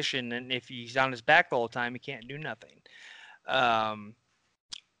that position, and if he's on his back the whole time, he can't do nothing. And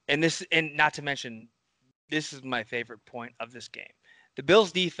not to mention, this is my favorite point of this game. The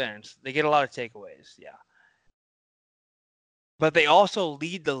Bills defense, they get a lot of takeaways, yeah. But they also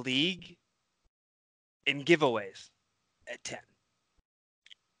lead the league in giveaways at 10.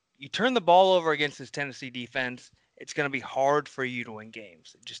 You turn the ball over against this Tennessee defense, it's going to be hard for you to win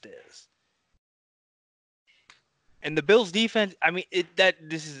games. It just is. And the Bills defense, I mean,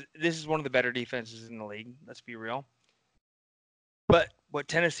 this is one of the better defenses in the league. Let's be real. But what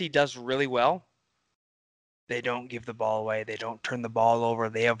Tennessee does really well, they don't give the ball away. They don't turn the ball over.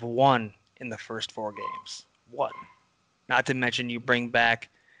 They have won in the first 4 games. Won. Not to mention you bring back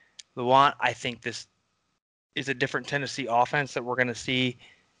Lewan. I think this is a different Tennessee offense that we're going to see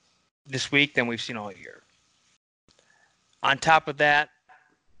this week than we've seen all year. On top of that,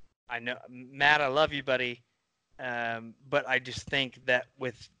 I know, Matt, I love you, buddy. But I just think that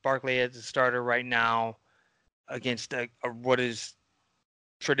with Barkley as a starter right now against what is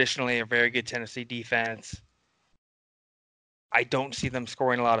traditionally a very good Tennessee defense, I don't see them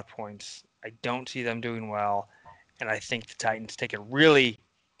scoring a lot of points. I don't see them doing well. And I think the Titans really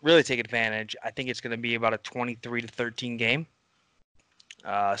take advantage. I think it's going to be about a 23-13 game.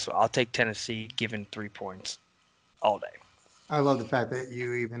 So I'll take Tennessee given 3 points all day. I love the fact that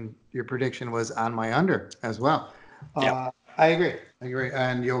your prediction was on my under as well. Yep. I agree.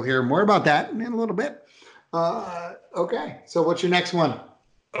 And you'll hear more about that in a little bit. Okay. So what's your next one?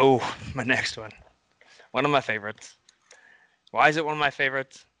 Oh, my next one. One of my favorites. Why is it one of my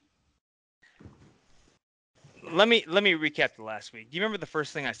favorites? Let me recap the last week. Do you remember the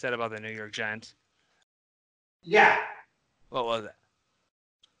first thing I said about the New York Giants? Yeah. What was it?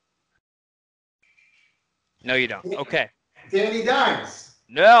 No, you don't. Okay. Danny Dimes.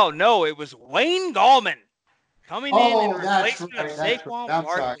 No, it was Wayne Gallman. coming in Oh, that's replacement right. of That's right. Saquon I'm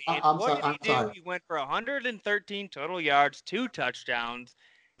sorry. Barkley. And I'm what sorry. did I'm he do? sorry. He went for 113 total yards, 2 touchdowns.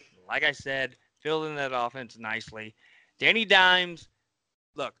 Like I said, filled in that offense nicely. Danny Dimes,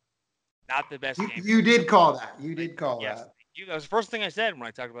 look, not the best game. You did call that. You did call Yes, that. that was the first thing I said when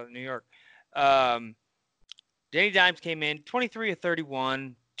I talked about New York. Danny Dimes came in 23 of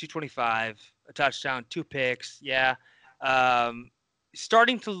 31, 225, a touchdown, 2 picks. Yeah.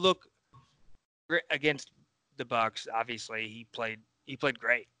 Starting to look great against the Bucks. Obviously, he played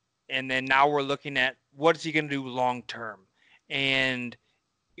great. And then now we're looking at what is he going to do long term. And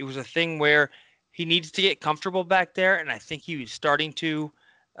it was a thing where he needs to get comfortable back there, and I think he was starting to.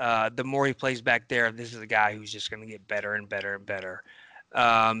 The more he plays back there, this is a guy who's just going to get better and better and better.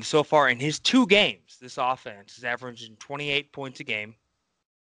 So far in his 2 games, this offense is averaging 28 points a game.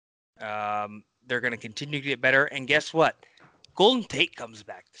 They're going to continue to get better. And guess what? Golden Tate comes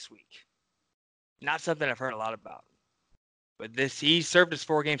back this week. Not something I've heard a lot about. But he served his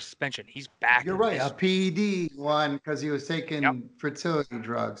 4-game suspension. He's back. You're right. A PED one because he was taking fertility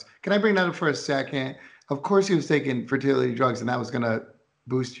drugs. Can I bring that up for a second? Of course, he was taking fertility drugs, and that was going to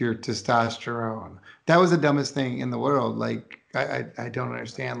boost your testosterone. That was the dumbest thing in the world. Like, I don't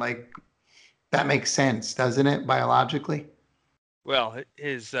understand. Like, that makes sense, doesn't it, biologically? Well,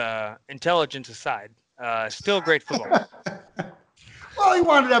 his intelligence aside, still a great football. Well, he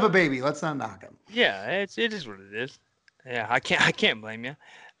wanted to have a baby. Let's not knock him. Yeah, it is what it is. Yeah, I can't blame you.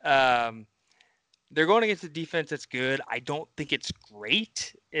 They're going against a defense that's good. I don't think it's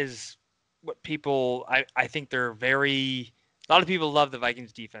great. Is what people. I think they're very. A lot of people love the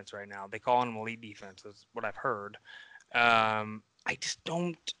Vikings defense right now. They call them elite defense. Is what I've heard. I just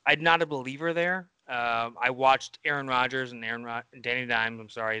don't. I'm not a believer there. I watched Aaron Rodgers and Danny Dimes. I'm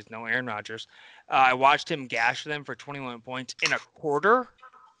sorry, it's no Aaron Rodgers. I watched him gash them for 21 points in a quarter.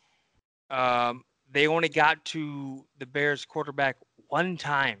 They only got to the Bears quarterback one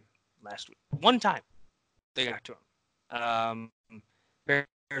time last week. One time they got to him.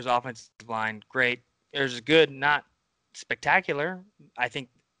 Bears offensive line, great. Bears is good, not spectacular. I think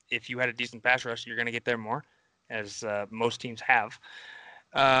if you had a decent pass rush, you're going to get there more, as most teams have.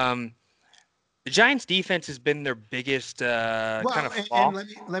 The Giants' defense has been their biggest kind of flaw. And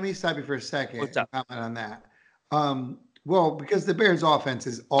let me stop you for a second What's and up? comment on that. Well, because the Bears' offense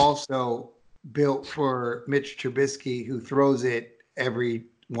is also built for Mitch Trubisky, who throws it every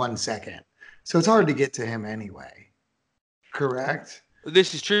 1 second. So it's hard to get to him anyway. Correct?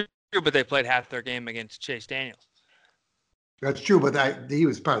 This is true, but they played half their game against Chase Daniels. That's true, but he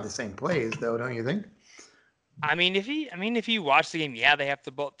was part of the same plays, though, don't you think? If you watch the game, yeah, they have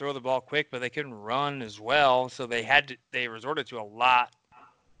to throw the ball quick, but they couldn't run as well, so they resorted to a lot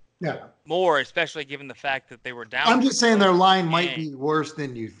more, especially given the fact that they were down. I'm just saying their line might be worse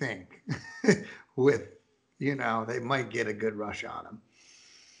than you think. They might get a good rush on them.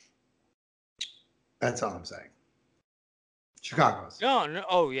 That's all I'm saying. Chicago's. No.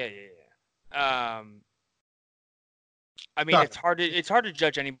 Oh, yeah. It's hard to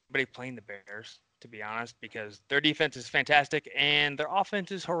judge anybody playing the Bears, to be honest, because their defense is fantastic and their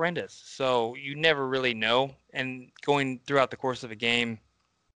offense is horrendous. So you never really know. And going throughout the course of a game,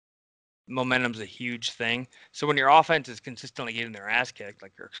 momentum's a huge thing. So when your offense is consistently getting their ass kicked,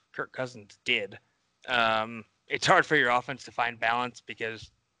 like Kirk Cousins did, it's hard for your offense to find balance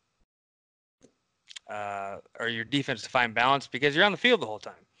or your defense to find balance because you're on the field the whole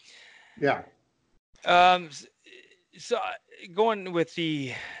time. Yeah. So going with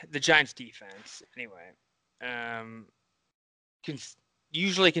the Giants defense anyway,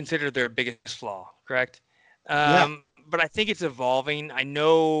 usually considered their biggest flaw, correct? But I think it's evolving. I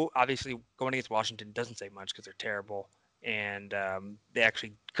know, obviously, going against Washington doesn't say much because they're terrible, and they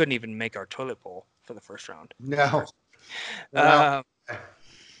actually couldn't even make our toilet bowl for the first round. No.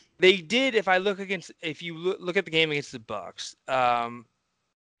 They did. If you look at the game against the Bucks,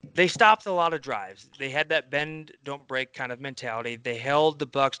 they stopped a lot of drives. They had that bend, don't break kind of mentality. They held the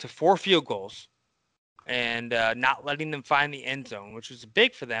Bucks to 4 field goals and not letting them find the end zone, which was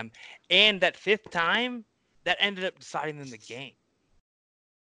big for them. And that 5th time, that ended up deciding them the game.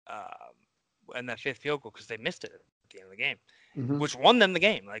 And that 5th field goal because they missed it at the end of the game, which won them the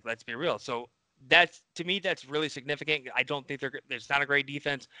game. Like, let's be real. So to me, that's really significant. I don't think it's not a great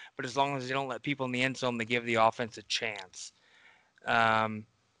defense, but as long as they don't let people in the end zone, they give the offense a chance.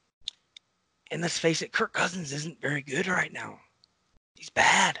 And let's face it, Kirk Cousins isn't very good right now. He's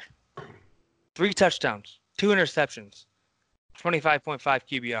bad. 3 touchdowns, 2 interceptions, 25.5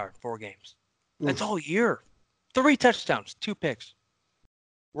 QBR, 4 games. That's all year. 3 touchdowns, 2 picks.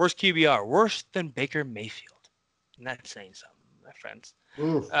 Worst QBR, worse than Baker Mayfield. And that's saying something. my friends.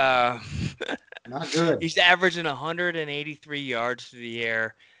 Oof, Uh, not good. he's averaging 183 yards through the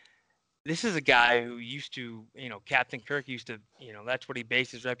air. This is a guy who used to, Captain Kirk used to, that's what he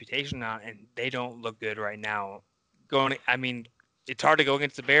based his reputation on, and they don't look good right now. It's hard to go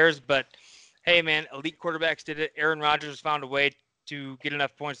against the Bears, but hey, man, elite quarterbacks did it. Aaron Rodgers found a way to get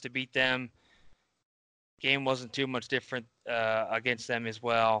enough points to beat them. Game wasn't too much different against them as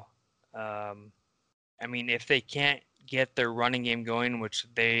well. If they can't get their running game going, which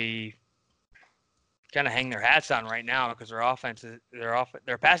they kind of hang their hats on right now because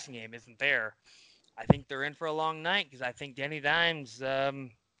their passing game isn't there. I think they're in for a long night because I think Danny Dimes,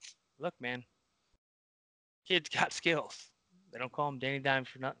 look, man, kid's got skills. They don't call him Danny Dimes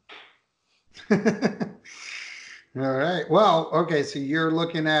for nothing. All right. Well, okay. So you're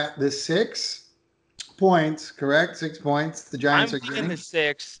looking at the 6 points, correct? 6 points. The Giants I'm are thinking getting the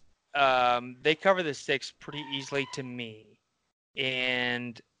 6. They cover the 6 pretty easily to me,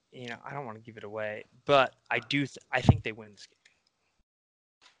 and I don't want to give it away, but I do. I think they win this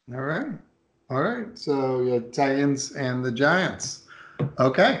game. All right. All right. So you have Titans and the Giants.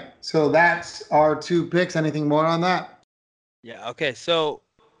 Okay. So that's our 2 picks. Anything more on that? Yeah. Okay. So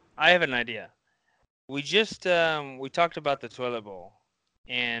I have an idea. We just we talked about the toilet bowl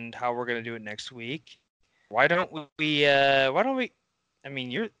and how we're gonna do it next week. Why don't we? I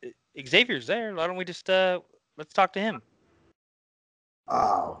mean, Xavier's there. Why don't we just let's talk to him?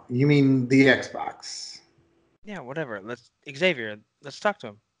 Oh, you mean the Xbox? Yeah. Whatever. Xavier. Let's talk to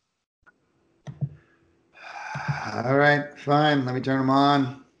him. All right, fine. Let me turn them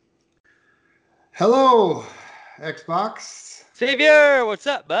on. Hello, Xbox. Xavier, what's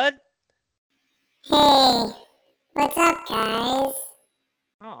up, bud? Hey, what's up, guys?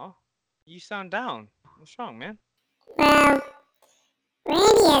 Oh, you sound down. What's wrong, man? Well,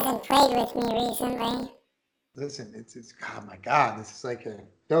 Randy hasn't played with me recently. Listen, it's oh my God, this is like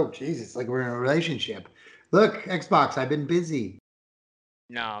Jesus, like we're in a relationship. Look, Xbox, I've been busy.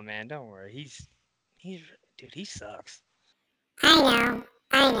 No, man, don't worry. He's dude, he sucks. I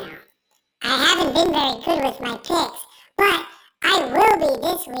know. I haven't been very good with my picks, but I will be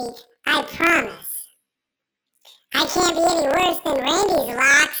this week, I promise. I can't be any worse than Randy's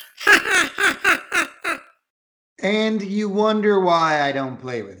locks. Ha ha ha ha ha ha. And you wonder why I don't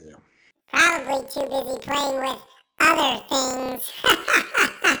play with you. Probably too busy playing with other things.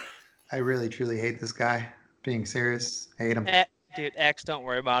 I really, truly hate this guy. Being serious, I hate him. Dude, X, don't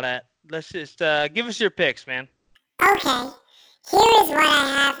worry about it. Let's just give us your picks, man. Okay, here is what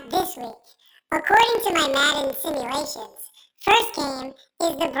I have this week. According to my Madden simulations, first game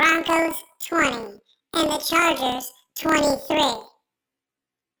is the Broncos 20 and the Chargers 23.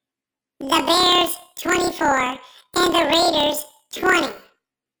 The Bears 24 and the Raiders 20.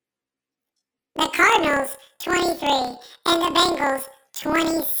 The Cardinals 23 and the Bengals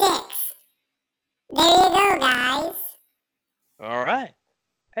 26. There you go, guys. All right.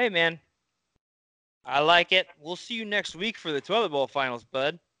 Hey, man. I like it. We'll see you next week for the Toilet Bowl finals,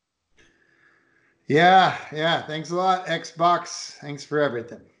 bud. Yeah. Thanks a lot, Xbox. Thanks for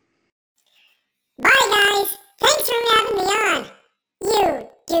everything. Bye, guys. Thanks for having me on. You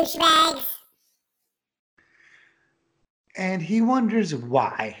douchebags. And he wonders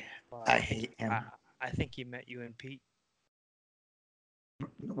why I hate him. I think he met you and Pete.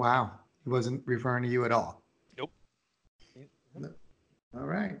 Wow. He wasn't referring to you at all. Nope. All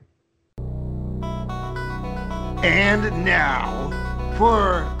right. And now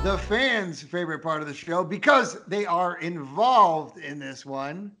for the fans' favorite part of the show, because they are involved in this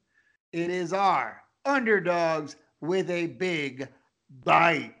one, it is our underdogs with a big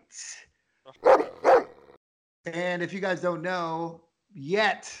bite. And if you guys don't know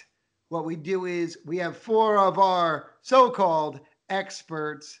yet, what we do is we have 4 of our so-called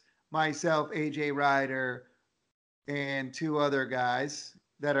experts, myself, AJ Ryder, and 2 other guys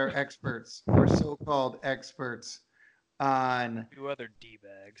that are experts or so-called experts on 2 other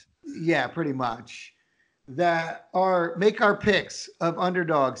D-bags. Yeah, pretty much. That make our picks of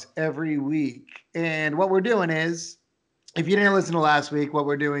underdogs every week. And what we're doing is, if you didn't listen to last week, what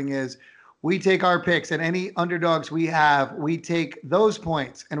we're doing is we take our picks and any underdogs we have, we take those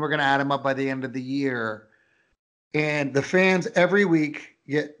points and we're going to add them up by the end of the year. And the fans every week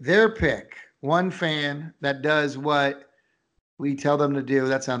get their pick. One fan that does what we tell them to do.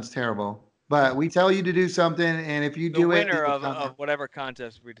 That sounds terrible. But we tell you to do something, and if you do it... The winner of whatever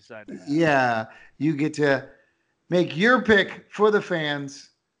contest we decide to have. Yeah, you get to make your pick for the fans.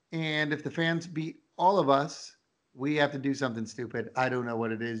 And if the fans beat all of us, we have to do something stupid. I don't know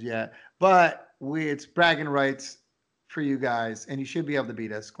what it is yet. But it's bragging rights for you guys, and you should be able to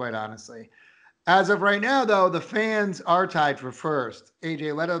beat us, quite honestly. As of right now, though, the fans are tied for first.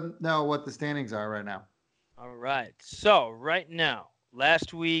 AJ, let them know what the standings are right now. All right. So right now,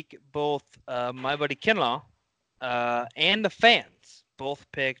 last week, both my buddy Kinlaw and the fans both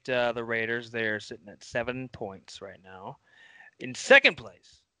picked the Raiders. They're sitting at 7 points right now. In second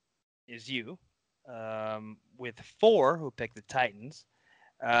place is you with 4 who picked the Titans.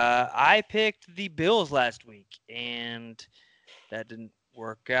 I picked the Bills last week, and that didn't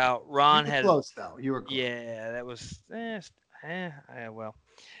work out. Ron You were had close, though. You were close. yeah, that was well.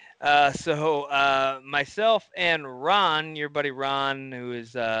 So myself and Ron, your buddy Ron, who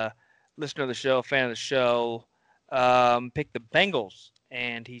is a listener of the show, fan of the show, picked the Bengals,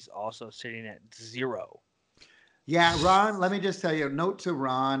 and he's also sitting at 0. Yeah, Ron, let me just tell you, note to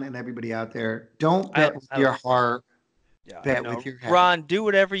Ron and everybody out there, don't bet with your heart, Yeah, bet with your head. Ron, do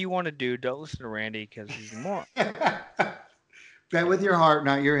whatever you want to do. Don't listen to Randy because he's more. Bet with your heart,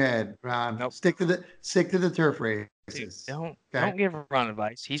 not your head, Ron. Nope. Stick to the turf races. Dude, don't give Ron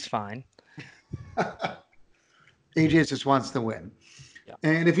advice. He's fine. AJ just wants to win. Yeah.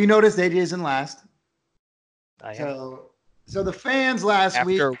 And if you notice, AJ is in last. I have. So the fans last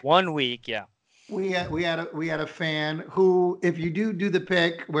week, After 1 week, yeah. we had a fan who, if you do the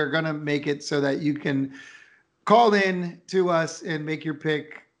pick, we're gonna make it so that you can call in to us and make your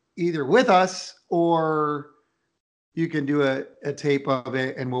pick either with us, or you can do a tape of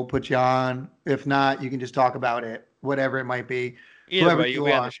it and we'll put you on. If not, you can just talk about it, whatever it might be. Either Whoever way, you you'll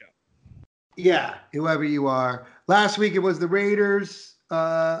be on are. the show. Yeah, whoever you are. Last week it was the Raiders.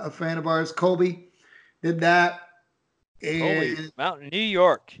 A fan of ours, Colby, did that. Holy And Mountain, New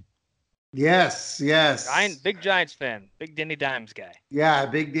York. yes. Big Giants fan. Big Denny Dimes guy. Yeah,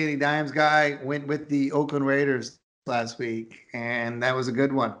 big Danny Dimes guy went with the Oakland Raiders last week, and that was a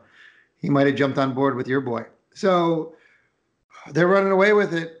good one. He might have jumped on board with your boy. So they're running away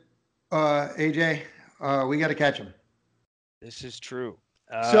with it, AJ. We got to catch them. This is true.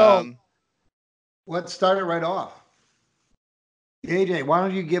 So let's start it right off. AJ, why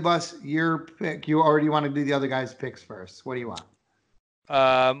don't you give us your pick? Or do you want to do the other guys' picks first? What do you want?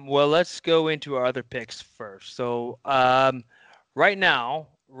 Well, let's go into our other picks first. So, right now,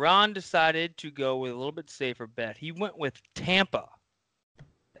 Ron decided to go with a little bit safer bet. He went with Tampa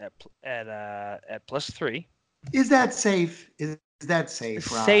at +3. Is that safe? Is that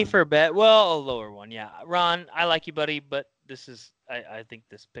safe, Ron? Safer bet. Well, a lower one, yeah. Ron, I like you, buddy, but this is I think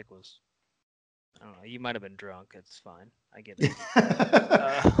this pick was, I don't know. You might have been drunk. It's fine. I get it.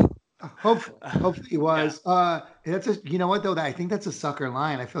 Hopefully he was. You know what though? I think that's a sucker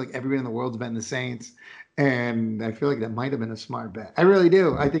line. I feel like everybody in the world's betting the Saints, and I feel like that might have been a smart bet. I really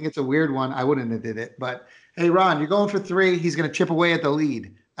do. I think it's a weird one. I wouldn't have did it, but hey, Ron, you're going for 3. He's going to chip away at the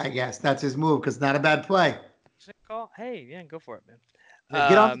lead. I guess that's his move because not a bad play. Call. Hey, yeah, go for it, man.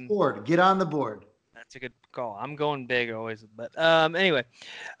 Get on the board. Get on the board. That's a good call. I'm going big always, but anyway,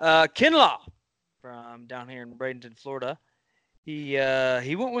 Kinlaw from down here in Bradenton, Florida. He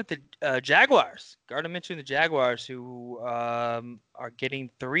went with the Jaguars. Gardner mentioned the Jaguars, who are getting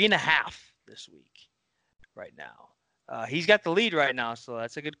 3.5 this week, right now. He's got the lead right now, so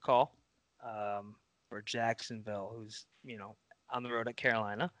that's a good call for Jacksonville, who's on the road at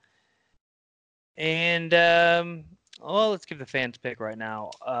Carolina. And let's give the fans pick right now.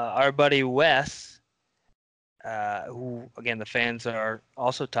 Our buddy Wes, who again the fans are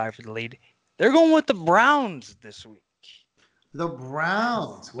also tied for the lead. They're going with the Browns this week. The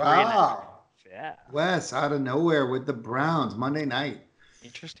Browns. Wow. Yeah. Wes out of nowhere with the Browns Monday night.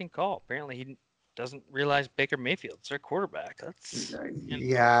 Interesting call. Apparently he doesn't realize Baker Mayfield's their quarterback. That's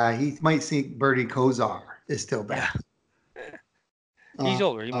yeah. He might think Bertie Kosar is still back. Yeah. He's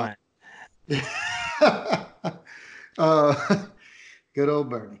older. He might. Good old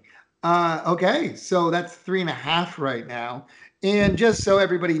Bernie. Okay, so that's 3.5 right now. And just so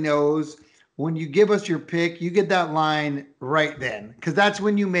everybody knows, when you give us your pick, you get that line right then, because that's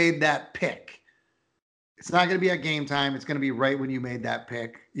when you made that pick. It's not going to be at game time. It's going to be right when you made that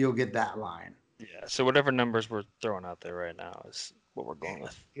pick. You'll get that line. Yeah. So whatever numbers we're throwing out there right now is what we're going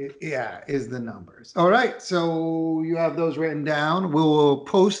with. Is the numbers. All right. So you have those written down. We will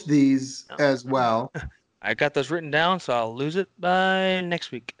post these as well. I got those written down, so I'll lose it by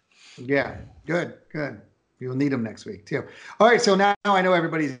next week. Yeah. Good. You'll need them next week too. All right. So now I know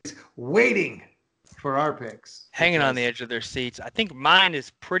everybody's waiting for our picks. Hanging on the edge of their seats. I think mine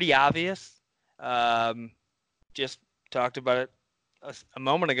is pretty obvious. Just talked about it a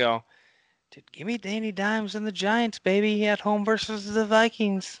moment ago. Dude, give me Danny Dimes and the Giants, baby, at home versus the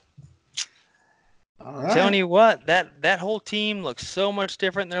Vikings. All right. Telling you what, that whole team looks so much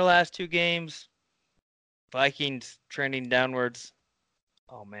different in their last 2 games. Vikings trending downwards.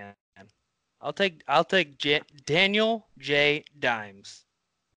 Oh man, I'll take Daniel J. Dimes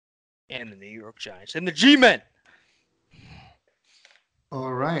and the New York Giants and the G-Men.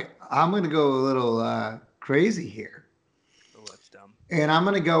 All right. I'm going to go a little crazy here. Oh, that's dumb. And I'm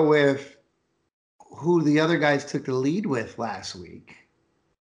going to go with who the other guys took the lead with last week.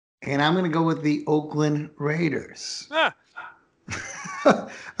 And I'm going to go with the Oakland Raiders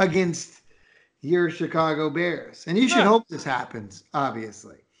against your Chicago Bears. And you should hope this happens,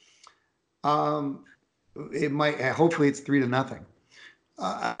 obviously. It might, hopefully it's 3-0.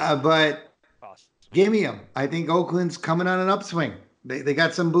 But give me them. I think Oakland's coming on an upswing. They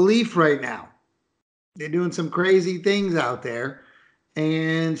got some belief right now. They're doing some crazy things out there.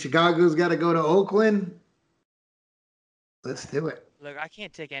 And Chicago's got to go to Oakland. Let's do it. Look, I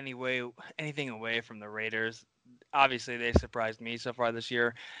can't take anything away from the Raiders. Obviously, they surprised me so far this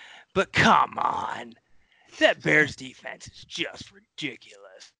year. But come on. That Bears defense is just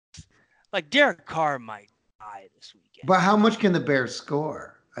ridiculous. Like, Derek Carr might die this weekend. But how much can the Bears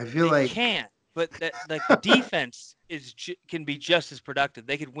score? I feel They like can't. But the defense can be just as productive.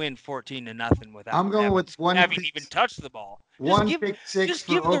 They could win 14-0 without. I'm going with one. Having even touched the ball. Pick six. Just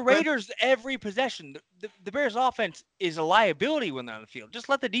give the Raiders every possession. The Bears' offense is a liability when they're on the field. Just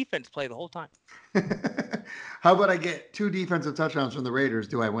let the defense play the whole time. How about I get 2 defensive touchdowns from the Raiders?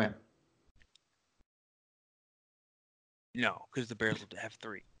 Do I win? No, because the Bears will have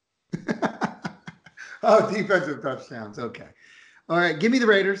 3. Oh, defensive touchdowns. Okay. All right. Give me the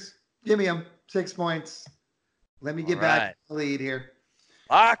Raiders. Give me them. 6 points. Let me get back to the lead here.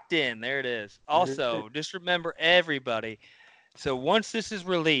 Locked in. There it is. Also, just remember, everybody. So once this is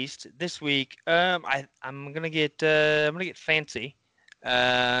released this week, I'm gonna get fancy.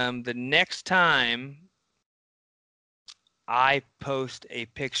 The next time I post a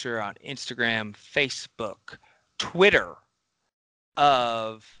picture on Instagram, Facebook, Twitter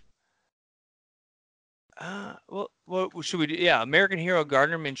of what should we do? Yeah, American Hero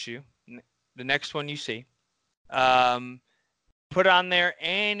Gardner Minshew. The next one you see. Put on there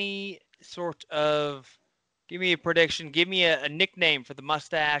any sort of, give me a prediction, give me a nickname for the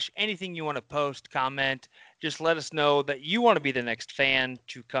mustache, anything you want to post, comment. Just let us know that you want to be the next fan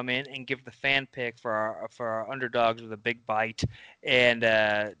to come in and give the fan pick for our underdogs with a big bite, and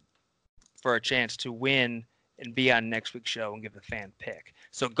for a chance to win and be on next week's show and give the fan pick.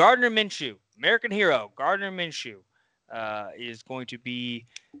 So Gardner Minshew, American Hero, Gardner Minshew is going to be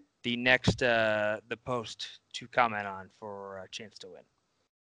the next the post to comment on for a chance to win.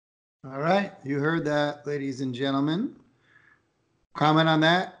 All right. You heard that, ladies and gentlemen. Comment on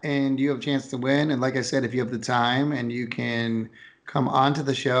that, and you have a chance to win. And like I said, if you have the time and you can come onto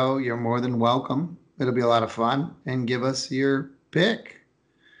the show, you're more than welcome. It'll be a lot of fun. And give us your pick.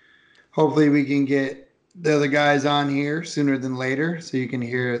 Hopefully we can get the other guys on here sooner than later so you can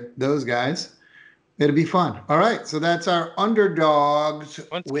hear those guys. It'll be fun. All right. So that's our underdogs.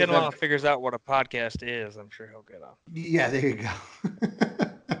 Once Kenlaw figures out what a podcast is, I'm sure he'll get on. Yeah, there you go.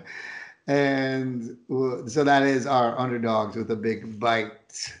 And so that is our underdogs with a big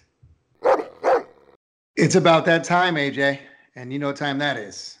bite. It's about that time, AJ. And you know what time that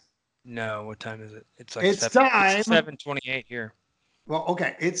is? No, what time is it? It's like it's time. It's 7:28 here. Well,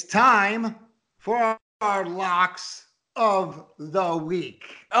 okay. It's time for our locks of the week.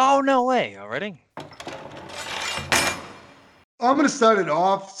 Oh, no way. Already? I'm going to start it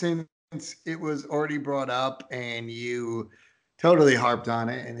off since it was already brought up and you totally harped on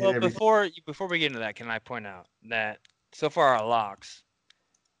it. And well, before we get into that, can I point out that so far our locks,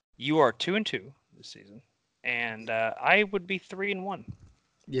 you are 2-2 this season, and I would be 3-1.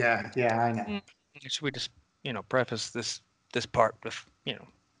 Yeah, I know. Should we just preface this part with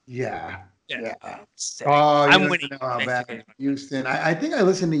Yeah. Oh, I'm winning. Houston. I think I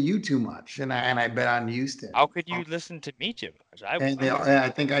listen to you too much, and I bet on Houston. How could you listen to me too much? I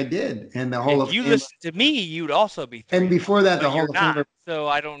think I did. And the whole if you listen to me, you'd also be. And before that, the whole thing. So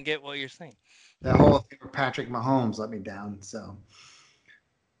I don't get what you're saying. The whole thing with Patrick Mahomes let me down. So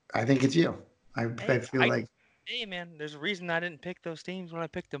I think it's you. I feel like. Hey man, there's a reason I didn't pick those teams when I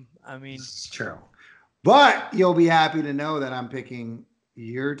picked them. I mean, it's true. But you'll be happy to know that I'm picking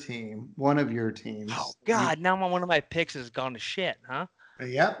your team, one of your teams. Oh God! Now one of my picks has gone to shit, huh?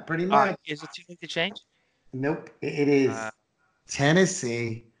 Yep, pretty much. Is it too late to change? Nope, it is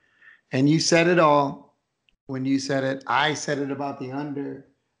Tennessee, and you said it all when you said it. I said it about the under.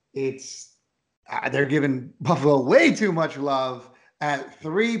 It's they're giving Buffalo way too much love at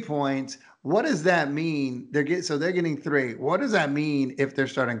 3 points. What does that mean? They're getting 3. What does that mean if their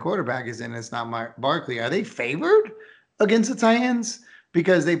starting quarterback is in? It's not Barkley. Are they favored against the Titans?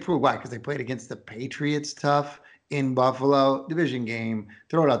 Because they proved why? Because they played against the Patriots tough in Buffalo, division game,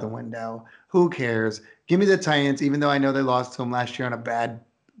 throw it out the window. Who cares? Give me the Titans, even though I know they lost to them last year on a bad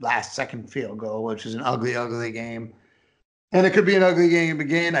last-second field goal, which is an ugly, ugly game. And it could be an ugly game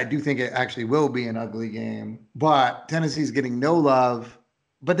again. I do think it actually will be an ugly game. But Tennessee's getting no love.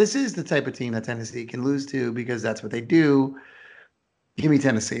 But this is the type of team that Tennessee can lose to because that's what they do. Give me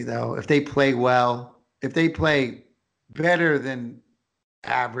Tennessee, though. If they play well, if they play better than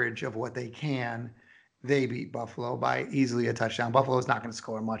average of what they can, they beat Buffalo by easily a touchdown. Buffalo's not going to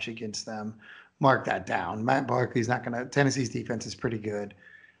score much against them. Mark that down. Matt Barkley's not going to. Tennessee's defense is pretty good.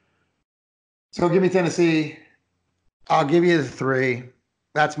 So give me Tennessee. I'll give you the 3.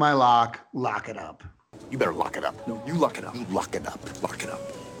 That's my lock. Lock it up. You better lock it up. No, you lock it up. You lock it up. Lock it up.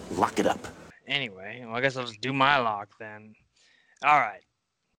 Lock it up. Anyway, well, I guess I'll just do my lock then. All right.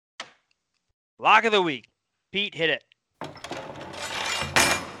 Lock of the week. Pete, hit it.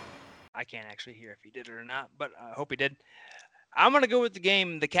 I can't actually hear if he did it or not, but I hope he did. I'm going to go with the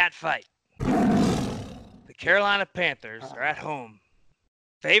game, the cat fight. The Carolina Panthers are at home,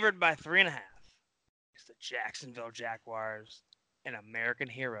 favored by 3.5. It's the Jacksonville Jaguars and American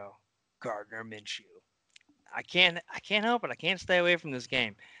hero, Gardner Minshew. I can't help it. I can't stay away from this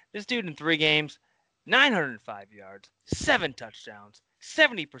game. This dude in 3 games, 905 yards, 7 touchdowns,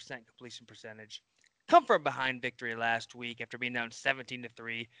 70% completion percentage. Come from behind victory last week after being down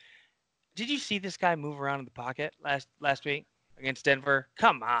 17-3. Did you see this guy move around in the pocket last week against Denver?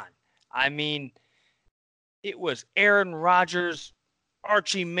 Come on. I mean, it was Aaron Rodgers,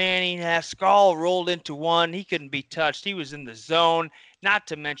 Archie Manning, Haskell rolled into one. He couldn't be touched. He was in the zone, not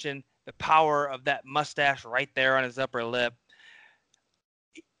to mention the power of that mustache right there on his upper lip.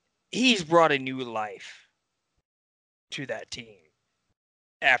 He's brought a new life to that team.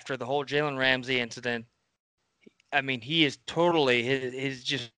 After the whole Jalen Ramsey incident, I mean, he is totally his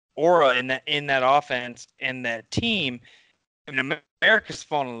just aura in that offense and that team. I mean, America's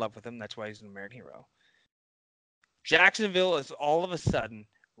fallen in love with him. That's why he's an American hero. Jacksonville is all of a sudden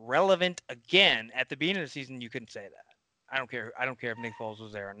relevant again. At the beginning of the season, you couldn't say that. I don't care if Nick Foles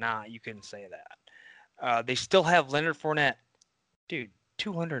was there or not. You couldn't say that. They still have Leonard Fournette. Dude,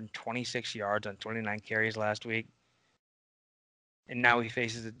 226 yards on 29 carries last week. And now he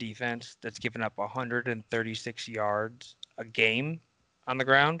faces a defense that's given up 136 yards a game on the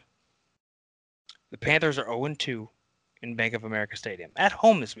ground. The Panthers are 0-2 in Bank of America Stadium. At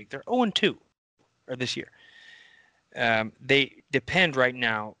home this week, they're 0-2, or this year. They depend right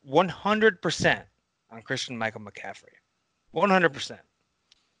now 100% on Christian Michael McCaffrey. 100%.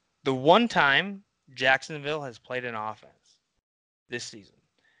 The one time Jacksonville has played an offense this season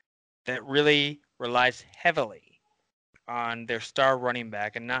that really relies heavily on their star running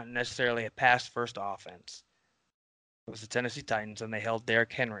back and not necessarily a pass-first offense, it was the Tennessee Titans, and they held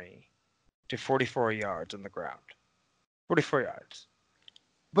Derrick Henry to 44 yards on the ground. 44 yards.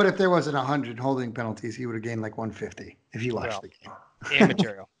 But if there wasn't 100 holding penalties, he would have gained like 150 if you watched the game.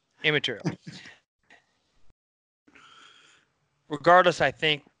 Immaterial. Regardless, I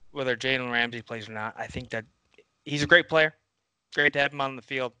think whether Jalen Ramsey plays or not, I think that he's a great player. Great to have him on the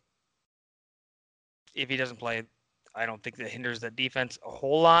field. If he doesn't play, I don't think that hinders that defense a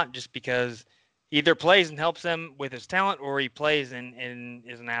whole lot, just because he either plays and helps them with his talent or he plays and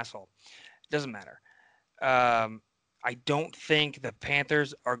is an asshole. It doesn't matter. I don't think the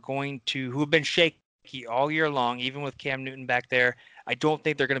Panthers are going to, who have been shaky all year long, even with Cam Newton back there, I don't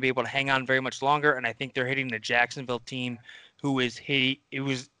think they're going to be able to hang on very much longer, and I think they're hitting the Jacksonville team who is it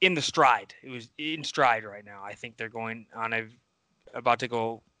was in the stride. It was in stride right now. I think they're going on about to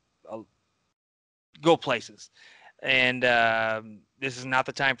go places. And this is not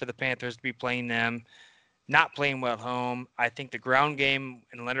the time for the Panthers to be playing them, not playing well at home. I think the ground game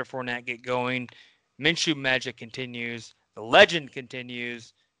and Leonard Fournette get going. Minshew magic continues. The legend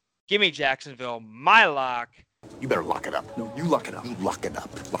continues. Give me Jacksonville, my lock. You better lock it up. No, you lock it up. You lock it up.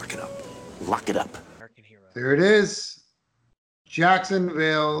 Lock it up. Lock it up. American hero. There it is.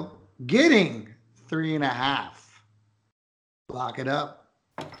 Jacksonville getting 3.5. Lock it up.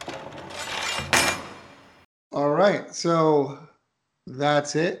 All right. So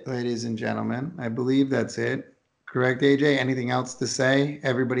that's it, ladies and gentlemen. I believe that's it. Correct, AJ? Anything else to say?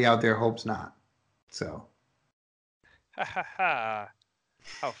 Everybody out there hopes not. So. Ha ha ha.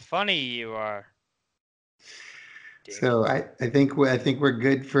 How funny you are. So I think we're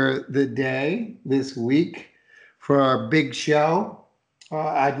good for the day this week for our big show.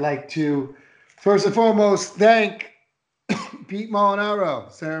 I'd like to first and foremost thank Pete Molinaro,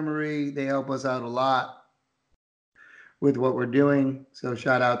 Sarah Marie. They help us out a lot with what we're doing. So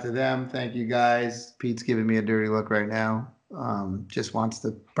shout out to them. Thank you guys. Pete's giving me a dirty look right now. Just wants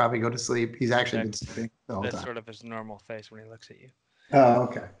to probably go to sleep. He's actually been sleeping. the whole That's time. sort of his normal face when he looks at you. Oh,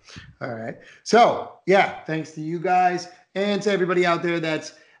 okay. All right. So, yeah, thanks to you guys and to everybody out there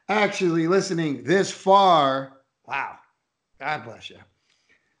that's actually listening this far. Wow. God bless you.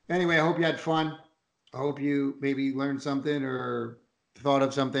 Anyway, I hope you had fun. I hope you maybe learned something or thought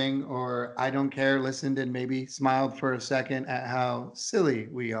of something, or I don't care, listened and maybe smiled for a second at how silly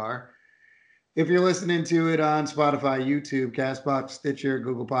we are. If you're listening to it on Spotify, YouTube, CastBox, Stitcher,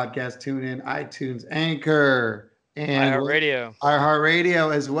 Google Podcasts, TuneIn, iTunes, Anchor, and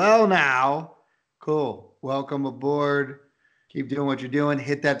iHeartRadio as well now. Cool. Welcome aboard. Keep doing what you're doing.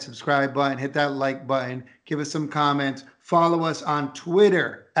 Hit that subscribe button. Hit that like button. Give us some comments. Follow us on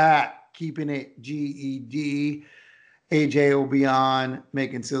Twitter at Keeping It GED. AJ will be on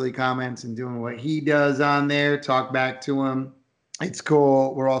making silly comments and doing what he does on there. Talk back to him. It's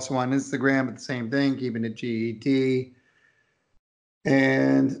cool. We're also on Instagram at the same thing, Keeping It GED.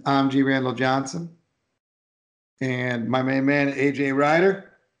 And I'm G. Randall Johnson. And my main man, AJ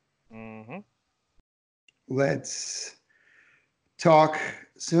Ryder. Mm-hmm. Let's talk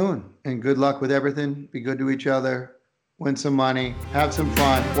soon. And good luck with everything. Be good to each other. Win some money. Have some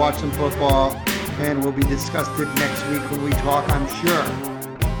fun. Watch some football. And we'll be disgusted next week when we talk, I'm sure.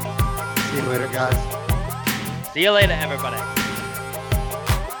 See you later, guys. See you later, everybody.